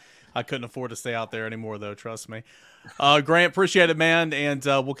doubt. I couldn't afford to stay out there anymore, though. Trust me. Grant, appreciate it, man, and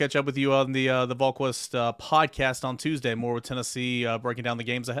we'll catch up with you on the VolQuest podcast on Tuesday. More with Tennessee breaking down the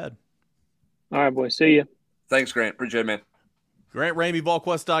games ahead. All right, boys. See you. Thanks, Grant. Appreciate it, man. Grant Ramey,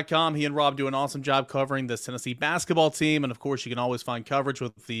 VolQuest.com. He and Rob do an awesome job covering this Tennessee basketball team. And, of course, you can always find coverage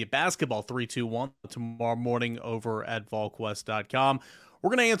with the basketball 3-2-1 tomorrow morning over at VolQuest.com. We're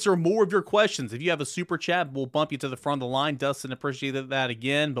going to answer more of your questions. If you have a super chat, we'll bump you to the front of the line. Dustin appreciated that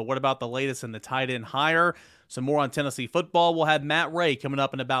again. But what about the latest in the tight end hire? Some more on Tennessee football. We'll have Matt Ray coming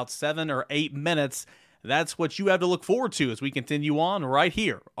up in about 7 or 8 minutes. That's what you have to look forward to as we continue on right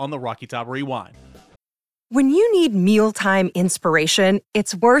here on the Rocky Top Rewind. When you need mealtime inspiration,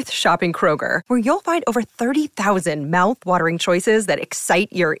 it's worth shopping Kroger, where you'll find over 30,000 mouth-watering choices that excite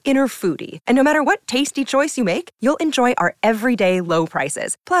your inner foodie. And no matter what tasty choice you make, you'll enjoy our everyday low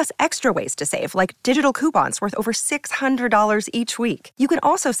prices, plus extra ways to save, like digital coupons worth over $600 each week. You can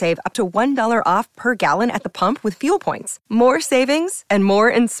also save up to $1 off per gallon at the pump with fuel points. More savings and more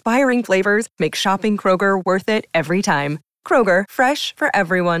inspiring flavors make shopping Kroger worth it every time. Kroger, fresh for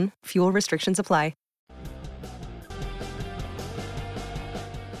everyone. Fuel restrictions apply.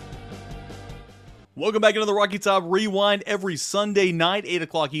 Welcome back into the Rocky Top Rewind every Sunday night, 8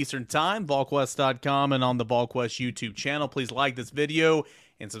 o'clock Eastern Time, VolQuest.com and on the VolQuest YouTube channel. Please like this video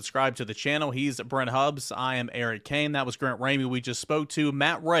and subscribe to the channel. He's Brent Hubbs. I am Eric Kane. That was Grant Ramey we just spoke to.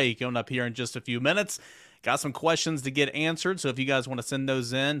 Matt Ray coming up here in just a few minutes. Got some questions to get answered, so if you guys want to send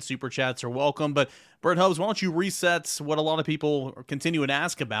those in, super chats are welcome. But Brent Hubbs, why don't you reset what a lot of people continue to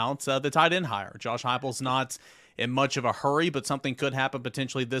ask about, the tight end hire. Josh Heupel's not in much of a hurry, but something could happen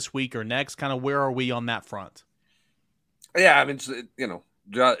potentially this week or next. Kind of where are we on that front? Yeah, I mean,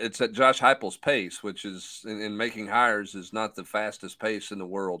 it's at Josh Heupel's pace, which is in making hires is not the fastest pace in the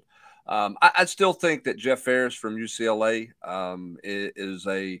world. I still think that Jeff Ferris from UCLA is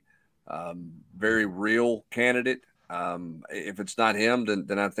a very real candidate. If it's not him,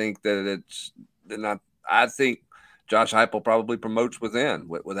 then I think that I think Josh Heupel probably promotes within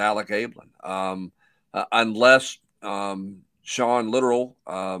with Alec Ablin. Unless Sean Littrell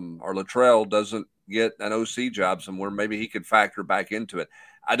or Luttrell doesn't get an OC job somewhere, maybe he could factor back into it.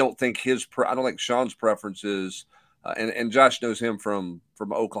 I don't think Sean's preference is, and Josh knows him from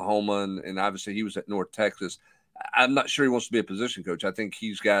Oklahoma, and obviously he was at North Texas. I'm not sure he wants to be a position coach. I think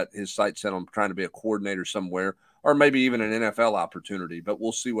he's got his sights set on trying to be a coordinator somewhere, or maybe even an NFL opportunity. But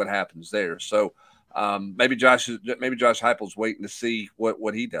we'll see what happens there. So maybe Josh Heupel's waiting to see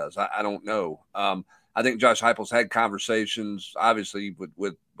what he does. I don't know. I think Josh Heupel's had conversations, obviously,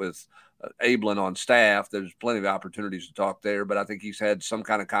 with Ablin on staff. There's plenty of opportunities to talk there, but I think he's had some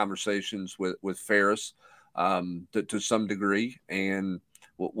kind of conversations with Ferris to some degree, and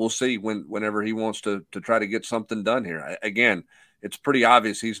we'll see whenever he wants to try to get something done here. Again, it's pretty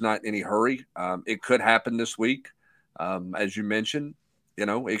obvious he's not in any hurry. It could happen this week, as you mentioned.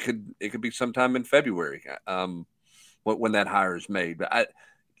 It could be sometime in February when that hire is made. But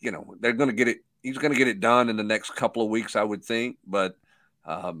they're going to get it. He's going to get it done in the next couple of weeks, I would think. But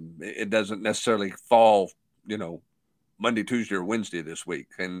it doesn't necessarily fall, Monday, Tuesday, or Wednesday this week.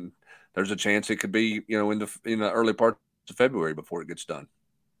 And there's a chance it could be, in the early part of February before it gets done.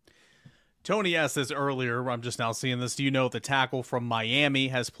 Tony asked this earlier. I'm just now seeing this. Do you know if the tackle from Miami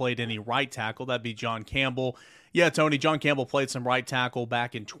has played any right tackle? That'd be John Campbell. Yeah, Tony, John Campbell played some right tackle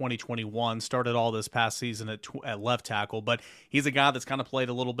back in 2021, started all this past season at left tackle, but he's a guy that's kind of played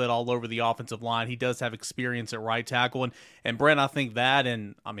a little bit all over the offensive line. He does have experience at right tackle, and Brent, I think that,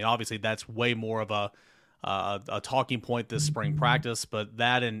 and I mean, obviously that's way more of a talking point this spring practice, but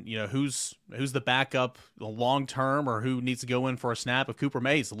that and, who's the backup long term, or who needs to go in for a snap if Cooper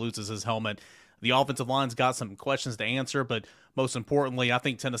Mays loses his helmet. The offensive line's got some questions to answer, but most importantly, I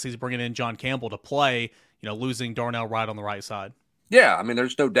think Tennessee's bringing in John Campbell to play, losing Darnell Wright on the right side. Yeah, I mean,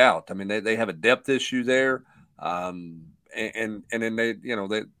 there's no doubt. I mean, they have a depth issue there, and then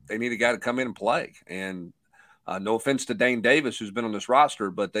they need a guy to come in and play. And no offense to Dane Davis, who's been on this roster,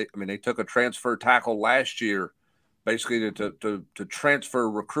 but they took a transfer tackle last year, basically to transfer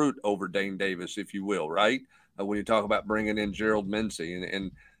recruit over Dane Davis, if you will, right? When you talk about bringing in Gerald Mincey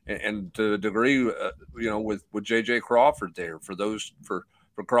and to a degree, with J.J. Crawford there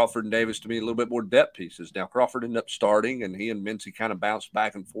for Crawford and Davis to be a little bit more depth pieces. Now, Crawford ended up starting, and he and Mincey kind of bounced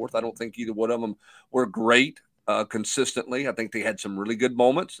back and forth. I don't think either one of them were great consistently. I think they had some really good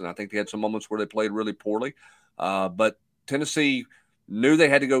moments, and I think they had some moments where they played really poorly. But Tennessee knew they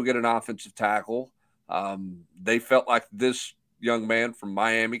had to go get an offensive tackle. They felt like this young man from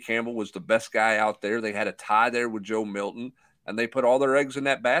Miami, Campbell, was the best guy out there. They had a tie there with Joe Milton, and they put all their eggs in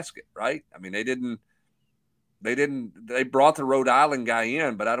that basket, right? I mean, they brought the Rhode Island guy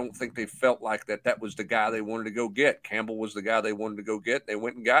in, but I don't think they felt like that was the guy they wanted to go get. Campbell was the guy they wanted to go get. They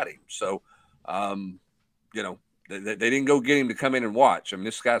went and got him. So, they didn't go get him to come in and watch. I mean,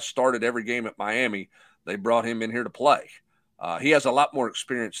 this guy started every game at Miami. They brought him in here to play. He has a lot more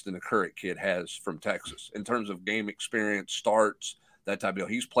experience than the Currick kid has from Texas in terms of game experience, starts, that type of deal.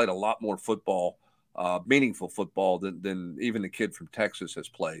 He's played a lot more football, meaningful football than even the kid from Texas has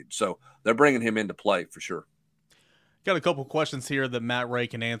played. So they're bringing him into play for sure. Got a couple questions here that Matt Ray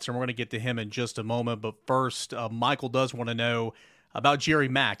can answer. We're going to get to him in just a moment. But first, Michael does want to know, about Jerry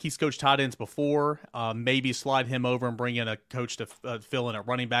Mack. He's coached tight ends before. Maybe slide him over and bring in a coach to fill in at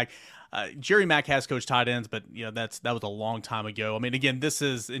running back. Jerry Mack has coached tight ends, but that was a long time ago. I mean, again, this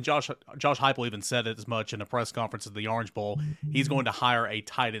is, and Josh Heupel even said it as much in a press conference at the Orange Bowl. He's going to hire a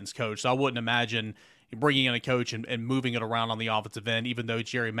tight ends coach, so I wouldn't imagine bringing in a coach and moving it around on the offensive end, even though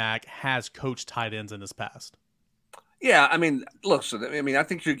Jerry Mack has coached tight ends in his past. Yeah, I mean, look, I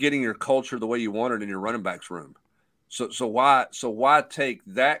think you're getting your culture the way you want it in your running backs room. So why take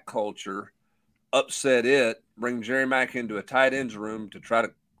that culture, upset it, bring Jerry Mack into a tight ends room to try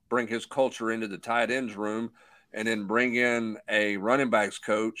to bring his culture into the tight ends room, and then bring in a running backs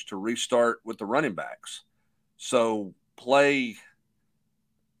coach to restart with the running backs? So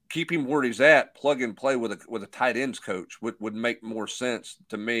keep him where he's at, plug and play with a tight ends coach would make more sense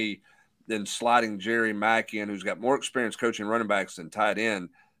to me than sliding Jerry Mack in, who's got more experience coaching running backs than tight end.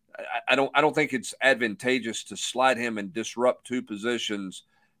 I don't think it's advantageous to slide him and disrupt two positions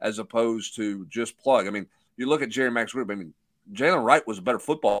as opposed to just plug. I mean, you look at Jerry Mack's group. I mean, Jalen Wright was a better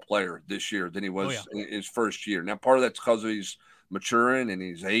football player this year than he was in his first year. Now, part of that's because he's maturing and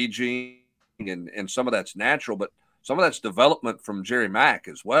he's aging, and some of that's natural, but some of that's development from Jerry Mack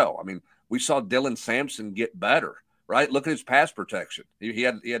as well. I mean, we saw Dylan Sampson get better, right? Look at his pass protection. He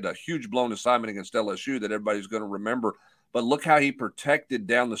had a huge blown assignment against LSU that everybody's going to remember, but look how he protected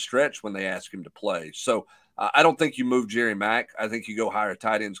down the stretch when they asked him to play. So I don't think you move Jerry Mack. I think you go hire a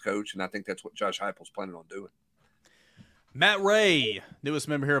tight ends coach, and I think that's what Josh Heupel's planning on doing. Matt Ray, newest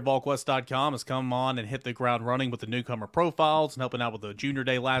member here at VolQuest.com, has come on and hit the ground running with the newcomer profiles and helping out with the Junior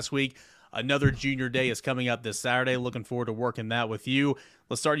Day last week. Another Junior Day is coming up this Saturday. Looking forward to working that with you.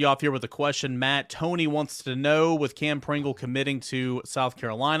 Let's start you off here with a question, Matt. Tony wants to know, with Cam Pringle committing to South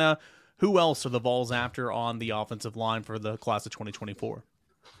Carolina, who else are the Vols after on the offensive line for the class of 2024?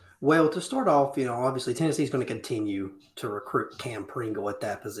 Well, to start off, obviously Tennessee's going to continue to recruit Cam Pringle at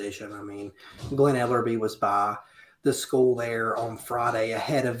that position. I mean, Glenn Ellerby was by the school there on Friday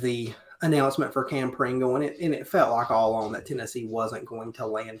ahead of the announcement for Cam Pringle, and it felt like all along that Tennessee wasn't going to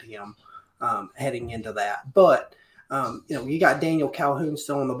land him heading into that. But, you got Daniel Calhoun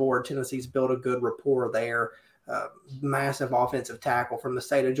still on the board. Tennessee's built a good rapport there. Massive offensive tackle from the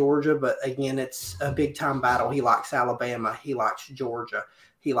state of Georgia. But, again, it's a big-time battle. He likes Alabama. He likes Georgia.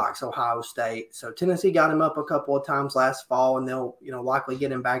 He likes Ohio State. So Tennessee got him up a couple of times last fall, and they'll, likely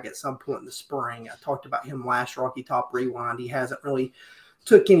get him back at some point in the spring. I talked about him last Rocky Top Rewind. He hasn't really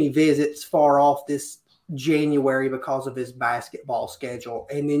took any visits far off this January because of his basketball schedule.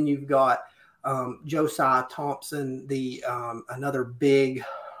 And then you've got Josiah Thompson, the another big,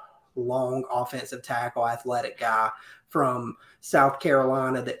 long offensive tackle, athletic guy from South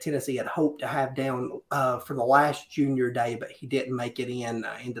Carolina that Tennessee had hoped to have down for the last Junior Day, but he didn't make it in.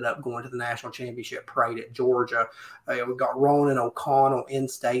 Ended up going to the national championship parade at Georgia. We've got Ronan O'Connell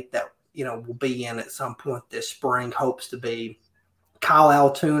in-state that will be in at some point this spring. Hopes to be. Kyle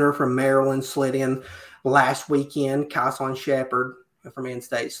Altuner from Maryland slid in last weekend. Kyson Shepard from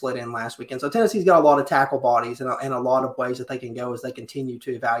in-state slid in last weekend. So Tennessee's got a lot of tackle bodies and a lot of ways that they can go as they continue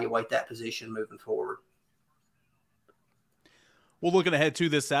to evaluate that position moving forward. Well, looking ahead to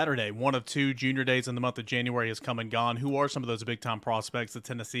this Saturday, one of two Junior Days in the month of January has come and gone. Who are some of those big-time prospects that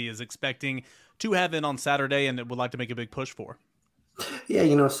Tennessee is expecting to have in on Saturday and would like to make a big push for?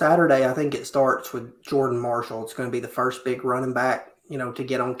 Yeah, Saturday, I think it starts with Jordan Marshall. It's going to be the first big running back, to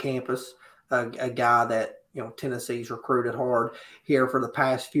get on campus, a guy that, Tennessee's recruited hard here for the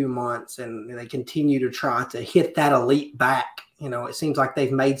past few months, and they continue to try to hit that elite back. It seems like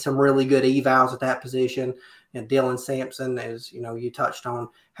they've made some really good evals at that position. And Dylan Sampson, as you touched on,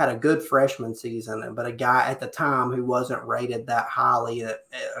 had a good freshman season, but a guy at the time who wasn't rated that highly that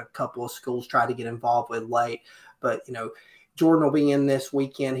a couple of schools tried to get involved with late. But, Jordan will be in this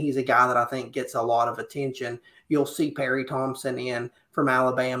weekend. He's a guy that I think gets a lot of attention. You'll see Perry Thompson in from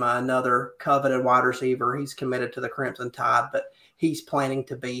Alabama, another coveted wide receiver. He's committed to the Crimson Tide, but he's planning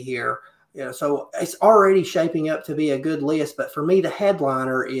to be here. So it's already shaping up to be a good list. But for me, the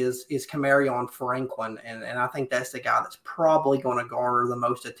headliner is Camarion Franklin, and I think that's the guy that's probably going to garner the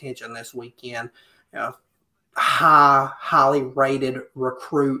most attention this weekend. Highly rated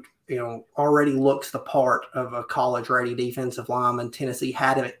recruit. Already looks the part of a college-ready defensive lineman. Tennessee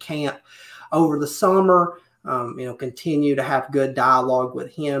had him at camp over the summer. Continue to have good dialogue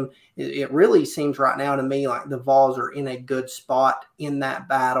with him. It really seems right now to me like the Vols are in a good spot in that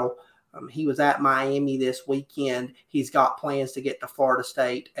battle. He was at Miami this weekend. He's got plans to get to Florida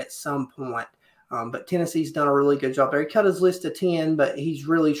State at some point. But Tennessee's done a really good job there. He cut his list to 10, but he's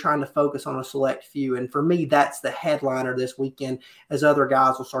really trying to focus on a select few. And for me, that's the headliner this weekend as other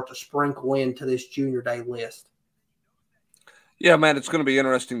guys will start to sprinkle into this Junior Day list. Yeah, man, it's going to be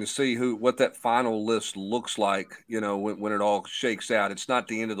interesting to see what that final list looks like, when it all shakes out. It's not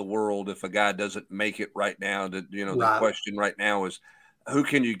the end of the world if a guy doesn't make it right now. The question right now is who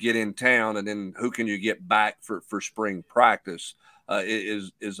can you get in town, and then who can you get back for spring practice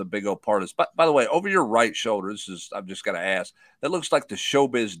is a big old part of this. By the way, over your right shoulder, I've just got to ask, that looks like the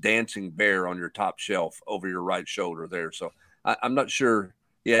Showbiz dancing bear on your top shelf over your right shoulder there. So I'm not sure.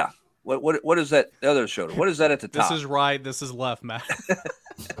 Yeah. What is that the other shoulder? What is that at the top? This is right. This is left, Matt.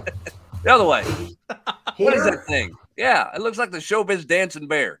 The other way. What is that thing? Yeah, it looks like the Showbiz dancing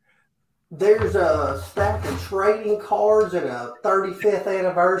bear. There's a stack of trading cards and a 35th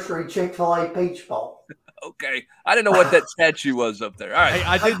anniversary Chick-fil-A Peach Bowl. Okay. I didn't know what that statue was up there. All right. Hey,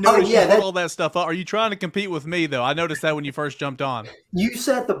 I did notice you put all that stuff up. Are you trying to compete with me, though? I noticed that when you first jumped on. You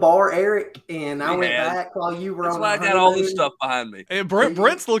set the bar, Eric, and I went back while you were on. That's why I got all this stuff behind me. Hey,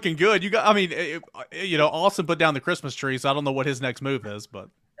 Brent's looking good. Austin put down the Christmas tree, so I don't know what his next move is. But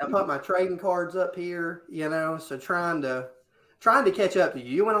I put my trading cards up here, so trying to catch up to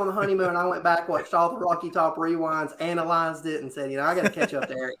you. You went on the honeymoon. I went back, watched all the Rocky Top rewinds, analyzed it, and said, I got to catch up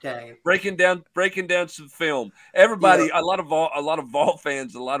to Eric Kane. Breaking down some film. Everybody, a lot of Vol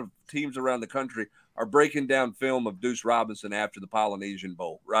fans, a lot of teams around the country are breaking down film of Deuce Robinson after the Polynesian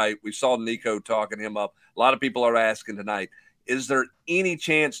Bowl, right? We saw Nico talking him up. A lot of people are asking tonight, is there any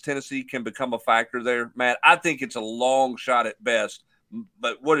chance Tennessee can become a factor there, Matt? I think it's a long shot at best,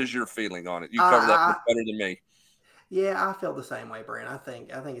 but what is your feeling on it? You cover that much better than me. Yeah, I feel the same way, Brent. I think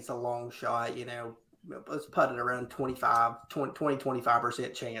it's a long shot. Let's put it around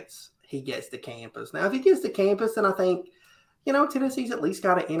 20-25% chance he gets to campus. Now, if he gets to campus, then I think, Tennessee's at least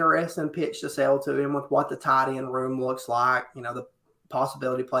got an interesting pitch to sell to him with what the tight end room looks like. The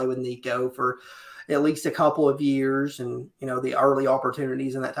possibility to play with Nico for at least a couple of years, and the early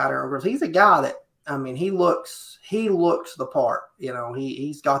opportunities in that tight end room. He's a guy that, he looks the part.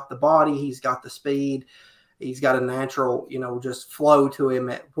 He's got the body, he's got the speed. He's got a natural, just flow to him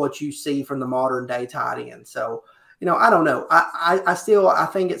at what you see from the modern day tight end. So, I don't know. I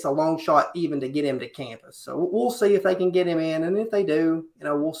think it's a long shot even to get him to campus. So we'll see if they can get him in. And if they do,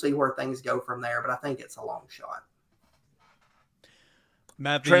 we'll see where things go from there. But I think it's a long shot.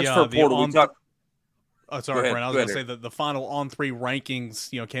 Matt, transfer portal. Sorry, Brent. I was going to say that the final on-3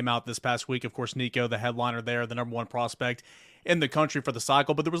 rankings, came out this past week. Of course, Nico, the headliner there, the number one prospect in the country for the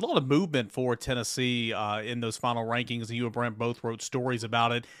cycle, but there was a lot of movement for Tennessee in those final rankings, and you and Brent both wrote stories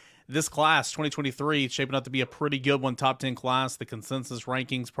about it. This class, 2023, shaping up to be a pretty good one, top 10 class, the consensus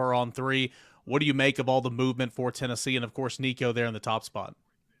rankings per on-3. What do you make of all the movement for Tennessee, and of course Nico there in the top spot?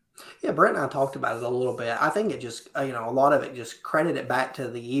 Yeah, Brent and I talked about it a little bit. I think it just, a lot of it just credited back to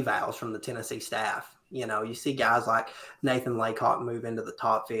the evals from the Tennessee staff. You see guys like Nathan Laycock move into the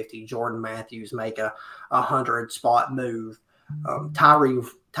top 50, Jordan Matthews make a 100-spot move. Tyree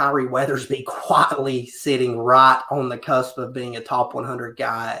Weathersby quietly sitting right on the cusp of being a top 100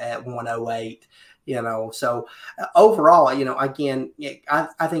 guy at 108. So overall, again,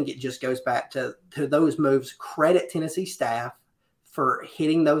 I think it just goes back to those moves. Credit Tennessee staff for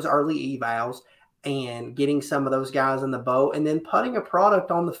hitting those early evals and getting some of those guys in the boat, and then putting a product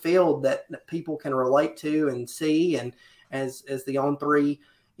on the field that people can relate to and see. And as the on-3,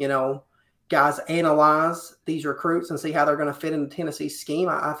 guys analyze these recruits and see how they're going to fit in the Tennessee scheme,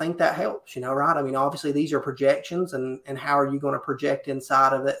 I think that helps, right? Obviously these are projections, and how are you going to project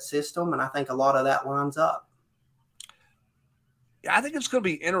inside of that system? And I think a lot of that lines up. Yeah, I think it's going to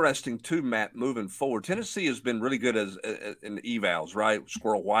be interesting too, Matt, moving forward. Tennessee has been really good in the evals, right?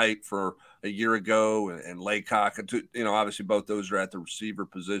 Squirrel White for a year ago, and Laycock. Obviously both those are at the receiver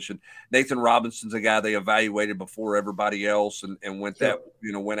position. Nathan Robinson's a guy they evaluated before everybody else, and went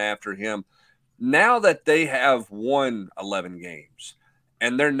after him. Now that they have won 11 games,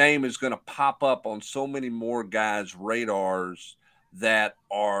 and their name is going to pop up on so many more guys' radars that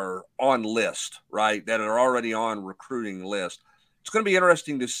are on list, right? That are already on recruiting list. It's going to be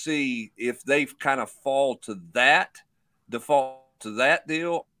interesting to see if they kind of default to that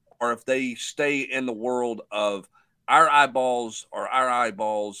deal, or if they stay in the world of our eyeballs,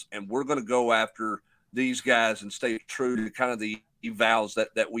 and we're going to go after these guys and stay true to kind of the evals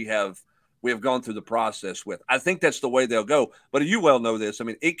that we have gone through the process with. I think that's the way they'll go. But you well know this.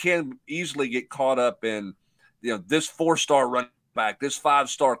 It can easily get caught up in, this 4-star running back, this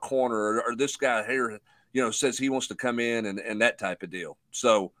 5-star corner, or this guy here, says he wants to come in and that type of deal.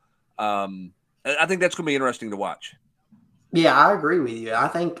 So I think that's going to be interesting to watch. Yeah, I agree with you. I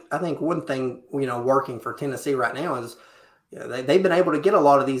think one thing, working for Tennessee right now is, they've been able to get a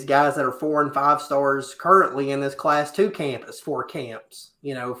lot of these guys that are 4 and 5 stars currently in this Class 2 campus for camps,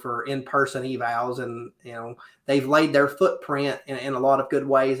 for in-person evals. And, they've laid their footprint in a lot of good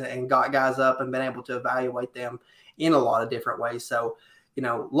ways and got guys up and been able to evaluate them in a lot of different ways. So,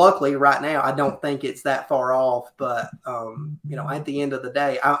 luckily right now, I don't think it's that far off. But, at the end of the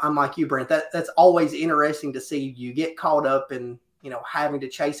day, I'm like you, Brent. That's always interesting to see. You get caught up in, having to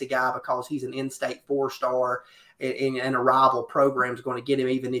chase a guy because he's an in-state 4-star and a rival program is going to get him,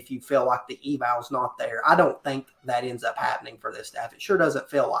 even if you feel like the eval's not there. I don't think that ends up happening for this staff. It sure doesn't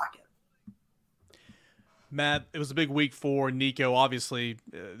feel like it. Matt, it was a big week for Nico. Obviously,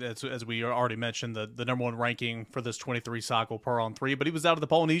 as we already mentioned, the number 1 ranking for this 23 cycle per on 3, but he was out of the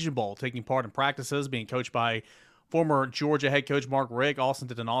Polynesian Bowl, taking part in practices, being coached by former Georgia head coach Mark Richt. Austin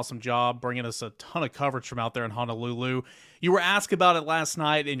did an awesome job bringing us a ton of coverage from out there in Honolulu. You were asked about it last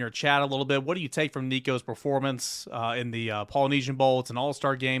night in your chat a little bit. What do you take from Nico's performance in the Polynesian Bowl? It's an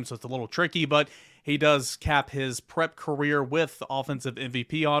all-star game, so it's a little tricky, but he does cap his prep career with offensive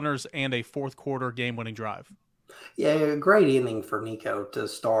MVP honors and a fourth quarter game-winning drive. Yeah, great inning for Nico to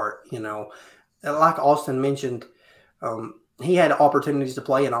start. Like Austin mentioned, he had opportunities to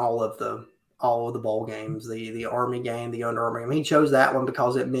play in all of the bowl games, the Army game, the Under Armour game. He chose that one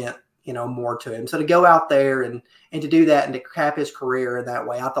because it meant, more to him. So to go out there and to do that and to cap his career in that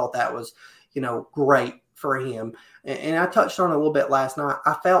way, I thought that was, great for him. And I touched on it a little bit last night.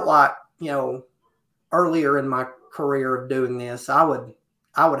 I felt like, earlier in my career of doing this, I would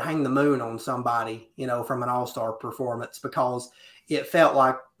hang the moon on somebody, from an all-star performance, because it felt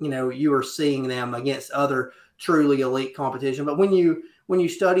like, you were seeing them against other truly elite competition. But when you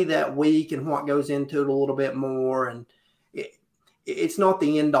study that week and what goes into it a little bit more, and it's not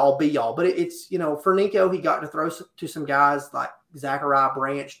the end all be all, but it's, for Nico, he got to throw to some guys like Zachariah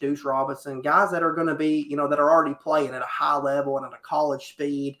Branch, Deuce Robinson, guys that are going to be, that are already playing at a high level and at a college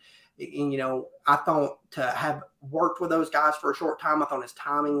speed. And, I thought to have worked with those guys for a short time, I thought his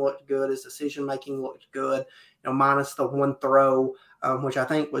timing looked good. His decision-making looked good, minus the one throw, which I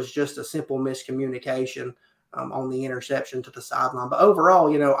think was just a simple miscommunication on the interception to the sideline. But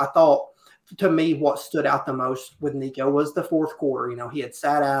overall, I thought, to me, what stood out the most with Nico was the fourth quarter. He had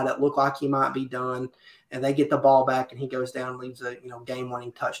sat out. It looked like he might be done, and they get the ball back, and he goes down and leaves a,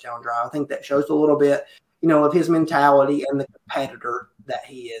 game-winning touchdown drive. I think that shows a little bit, of his mentality and the competitor that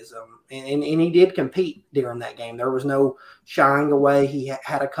he is. And he did compete during that game. There was no shying away. He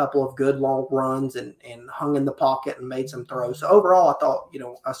had a couple of good long runs and hung in the pocket and made some throws. So overall, I thought,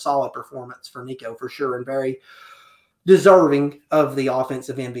 a solid performance for Nico for sure, and very deserving of the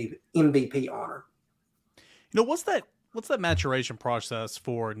offensive MVP honor. What's that maturation process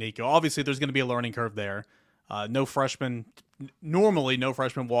for Nico? Obviously, there's going to be a learning curve there. Normally no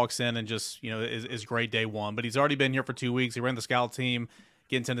freshman walks in and just, is great day one, but he's already been here for 2 weeks. He ran the scout team,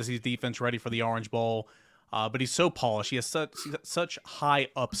 getting Tennessee's defense ready for the Orange Bowl. But he's so polished. He has such high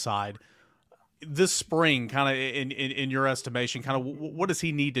upside. This spring, kind of in your estimation, kind of what does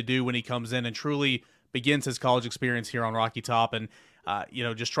he need to do when he comes in and truly begins his college experience here on Rocky Top, and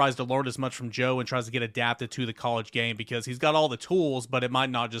just tries to learn as much from Joe and tries to get adapted to the college game, because he's got all the tools, but it might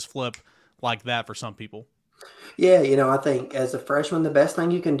not just flip like that for some people. Yeah, I think as a freshman, the best thing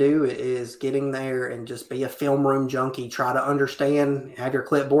you can do is getting there and just be a film room junkie. Try to understand, have your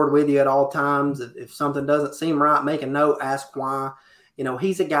clipboard with you at all times. If something doesn't seem right, make a note, ask why.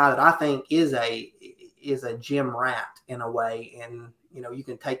 He's a guy that I think is a gym rat in a way. And, you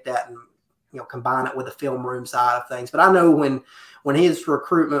can take that and, combine it with the film room side of things. But I know when his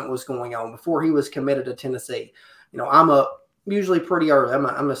recruitment was going on, before he was committed to Tennessee, I'm up usually pretty early.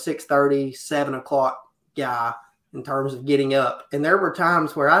 I'm a 6:30, 7 o'clock guy in terms of getting up. And there were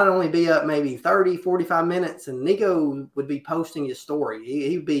times where I'd only be up maybe 30, 45 minutes, and Nico would be posting his story.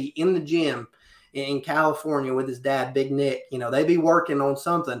 He'd be in the gym in California with his dad, Big Nick. They'd be working on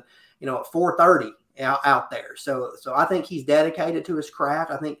something, at 4:30 out there. So I think he's dedicated to his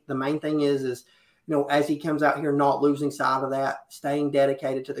craft. I think the main thing is as he comes out here, not losing sight of that, staying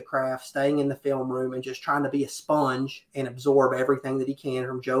dedicated to the craft, staying in the film room, and just trying to be a sponge and absorb everything that he can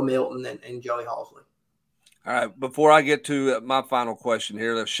from Joe Milton and Joey Halsley. All right, before I get to my final question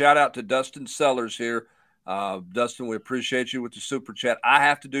here, let's shout out to Dustin Sellers here. Dustin, we appreciate you with the super chat. I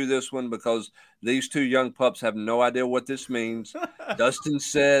have to do this one because these two young pups have no idea what this means. Dustin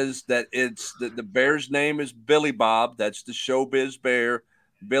says that the bear's name is Billy Bob. That's the Showbiz Bear,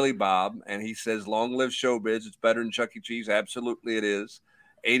 Billy Bob. And he says, long live Showbiz. It's better than Chuck E. Cheese. Absolutely it is.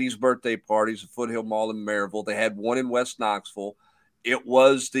 80s birthday parties at Foothill Mall in Maryville. They had one in West Knoxville. It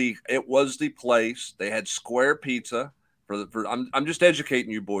was the place. They had square pizza. I'm just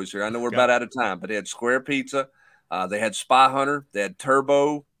educating you boys here. I know we're about out of time, but they had square pizza. They had Spy Hunter, they had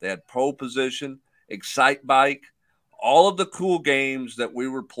Turbo, they had Pole Position, Excite Bike, all of the cool games that we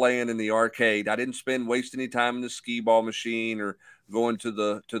were playing in the arcade. I didn't waste any time in the skee ball machine or going to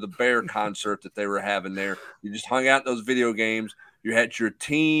the Bear concert that they were having there. You just hung out in those video games. You had your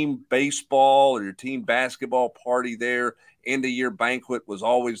team baseball or your team basketball party there. End of year banquet was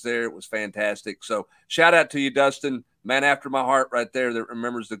always there. It was fantastic. So shout out to you, Dustin, man after my heart right there that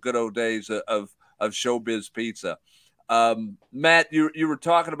remembers the good old days of Showbiz Pizza. Matt, you were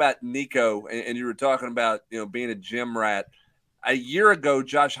talking about Nico and you were talking about, being a gym rat. A year ago,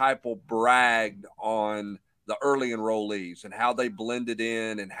 Josh Heupel bragged on the early enrollees and how they blended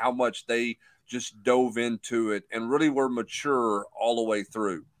in and how much they just dove into it and really were mature all the way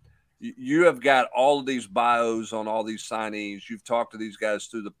through. You have got all of these bios on all these signees. You've talked to these guys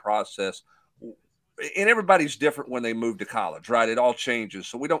through the process. And everybody's different when they move to college, right? It all changes.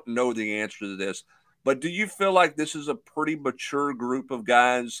 So we don't know the answer to this. But do you feel like this is a pretty mature group of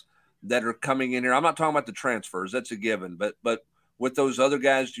guys that are coming in here? I'm not talking about the transfers. That's a given. But with those other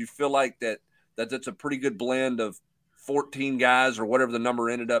guys, do you feel like that's a pretty good blend of 14 guys or whatever the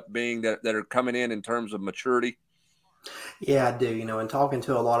number ended up being that are coming in terms of maturity? Yeah, I do. And talking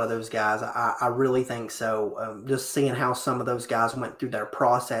to a lot of those guys, I really think so. Just seeing how some of those guys went through their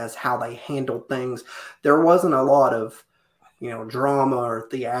process, how they handled things. There wasn't a lot of, drama or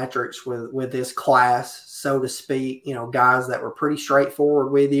theatrics with this class, so to speak. Guys that were pretty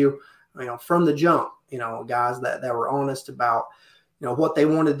straightforward with you, from the jump. Guys that were honest about, what they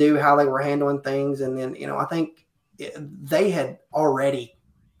wanted to do, how they were handling things. And then, I think they had already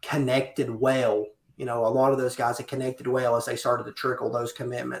connected well. A lot of those guys had connected well as they started to trickle those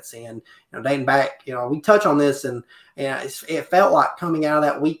commitments in. Dating back, we touch on this, and it felt like coming out of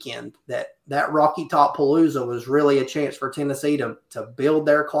that weekend that Rocky Top Palooza was really a chance for Tennessee to build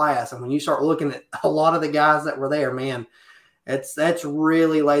their class. And when you start looking at a lot of the guys that were there, man, that's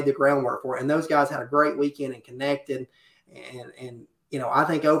really laid the groundwork for it. And those guys had a great weekend and connected. And I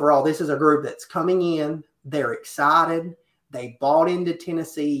think overall this is a group that's coming in. They're excited. They bought into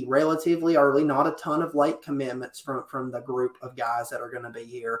Tennessee relatively early, not a ton of late commitments from the group of guys that are going to be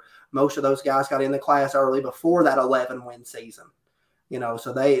here. Most of those guys got in the class early before that 11-win season.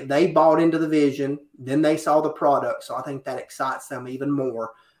 So they bought into the vision. Then they saw the product. So I think that excites them even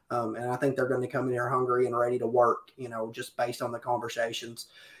more. And I think they're going to come in here hungry and ready to work, just based on the conversations,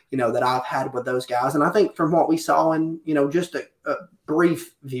 that I've had with those guys. And I think from what we saw in, just a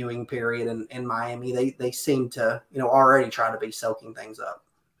brief viewing period in Miami, they seem to, already try to be soaking things up.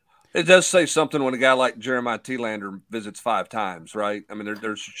 It does say something when a guy like Jeremiah Thielander visits 5 times, right? I mean,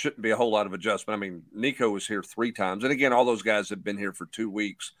 there shouldn't be a whole lot of adjustment. I mean, Nico was here 3 times. And again, all those guys have been here for 2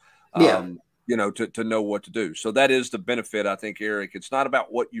 weeks, to know what to do. So that is the benefit, I think, Eric. It's not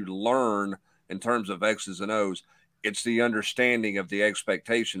about what you learn in terms of X's and O's. It's the understanding of the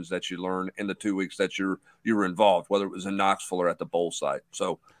expectations that you learn in the 2 weeks that you were involved, whether it was in Knoxville or at the bowl site.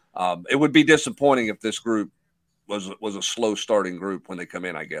 So it would be disappointing if this group was a slow starting group when they come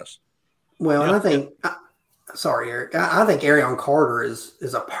in, I guess. Well, and I think, sorry, Eric, I think Arion Carter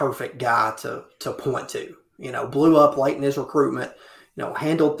is a perfect guy to point to. Blew up late in his recruitment,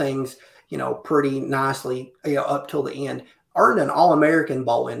 handled things, pretty nicely, up till the end. Earned an All-American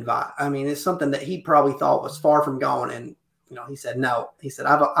Bowl invite. I mean, it's something that he probably thought was far from gone. And, he said, no. He said,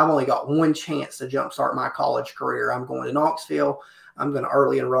 I've only got one chance to jumpstart my college career. I'm going to Knoxville. I'm going to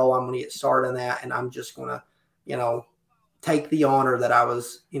early enroll. I'm going to get started in that. And I'm just going to, take the honor that I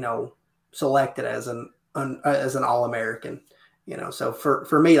was, selected as an All-American. So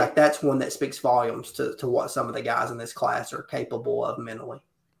for me, like, that's one that speaks volumes to what some of the guys in this class are capable of mentally.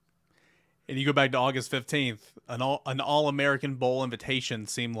 And you go back to August 15th, an All-American Bowl invitation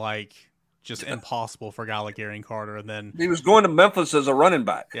seemed like just impossible for a guy like Arion Carter. And then he was going to Memphis as a running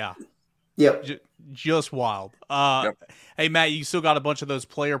back. Yeah. Yep. Just wild. Hey, Matt, you still got a bunch of those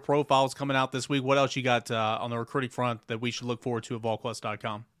player profiles coming out this week. What else you got on the recruiting front that we should look forward to at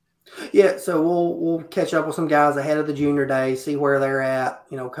VolQuest.com? Yeah, so we'll catch up with some guys ahead of the junior day, see where they're at,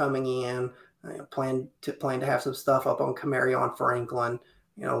 coming in. Plan to have some stuff up on Camarion Franklin,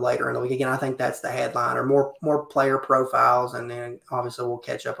 later in the week. Again, I think that's the headliner. More player profiles, and then obviously we'll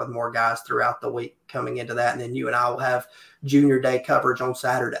catch up with more guys throughout the week coming into that. And then you and I will have junior day coverage on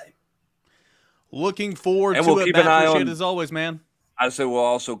Saturday. Looking forward and to we'll it, keep Matt. an eye Appreciate on, it as always, man. I say we'll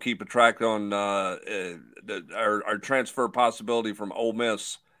also keep a track on our transfer possibility from Ole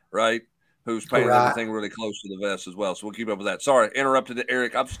Miss, right? Who's paying everything really close to the vest as well. So we'll keep up with that. Sorry, interrupted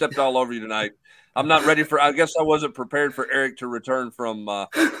Eric. I've stepped all over you tonight. I'm not ready I guess I wasn't prepared for Eric to return from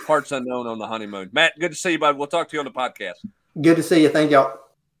parts unknown on the honeymoon. Matt, good to see you, bud. We'll talk to you on the podcast. Good to see you. Thank y'all.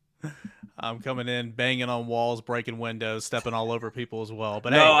 I'm coming in, banging on walls, breaking windows, stepping all over people as well.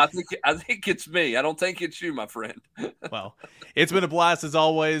 But no, hey, I think it's me. I don't think it's you, my friend. Well, it's been a blast as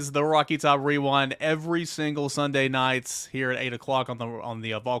always. The Rocky Top Rewind every single Sunday nights here at 8 o'clock on the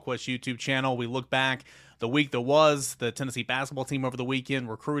VolQuest YouTube channel. We look back the week that was, the Tennessee basketball team over the weekend,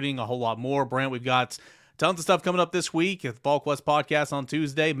 recruiting, a whole lot more. Brent, we've got tons of stuff coming up this week. The VolQuest podcast on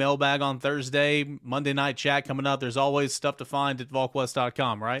Tuesday, mailbag on Thursday, Monday night chat coming up. There's always stuff to find at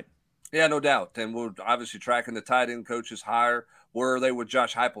VolQuest.com, right? Yeah, no doubt. And we're obviously tracking the tight end coaches hire. Where are they with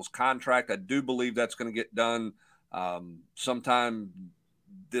Josh Heupel's contract? I do believe that's going to get done sometime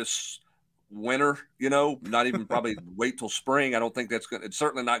this winter, not even probably wait till spring. I don't think it's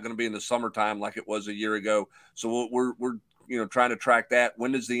certainly not going to be in the summertime like it was a year ago. So we're trying to track that.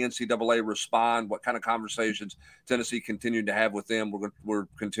 When does the NCAA respond? What kind of conversations Tennessee continued to have with them? We're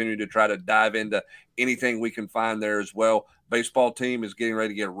continuing to try to dive into anything we can find there as well. Baseball team is getting ready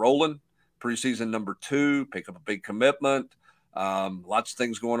to get rolling. Preseason number 2, pick up a big commitment. Lots of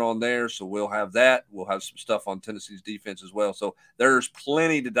things going on there. So we'll have that. We'll have some stuff on Tennessee's defense as well. So there's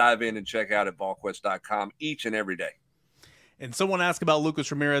plenty to dive in and check out at VolQuest.com each and every day. And someone asked about Lucas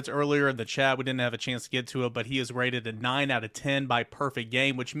Ramirez earlier in the chat. We didn't have a chance to get to it, but he is rated a 9 out of 10 by Perfect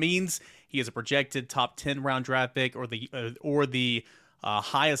Game, which means he is a projected top 10 round draft pick or the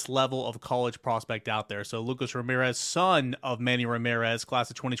highest level of college prospect out there. So Lucas Ramirez, son of Manny Ramirez, class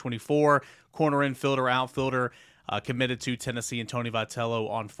of 2024, corner infielder, outfielder, committed to Tennessee and Tony Vitello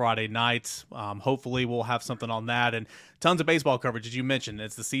on Friday night. Hopefully we'll have something on that, and tons of baseball coverage, as you mentioned,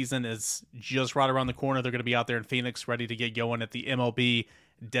 as the season is just right around the corner. They're going to be out there in Phoenix ready to get going at the MLB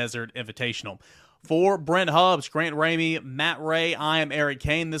Desert Invitational. For Brent Hubbs, Grant Ramey, Matt Ray, I am Eric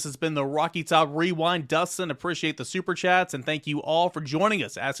Kane. This has been the Rocky Top Rewind. Dustin, appreciate the super chats, and thank you all for joining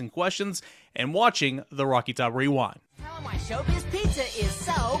us, asking questions, and watching the Rocky Top Rewind. Tell them why Showbiz Pizza is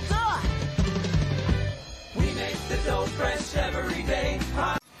so good. We make the dough fresh every day.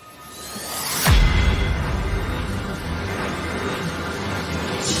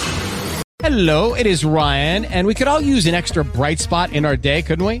 Hello, it is Ryan, and we could all use an extra bright spot in our day,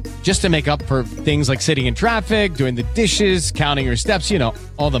 couldn't we? Just to make up for things like sitting in traffic, doing the dishes, counting your steps,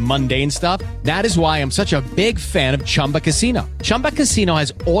 all the mundane stuff. That is why I'm such a big fan of Chumba Casino. Chumba Casino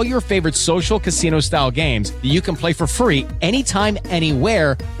has all your favorite social casino-style games that you can play for free anytime,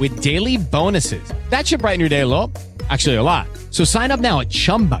 anywhere with daily bonuses. That should brighten your day a little. Actually, a lot. So sign up now at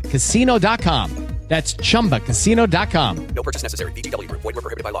ChumbaCasino.com. That's ChumbaCasino.com. No purchase necessary. VGW Group. Void where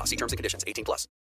prohibited by law. See terms and conditions. 18+.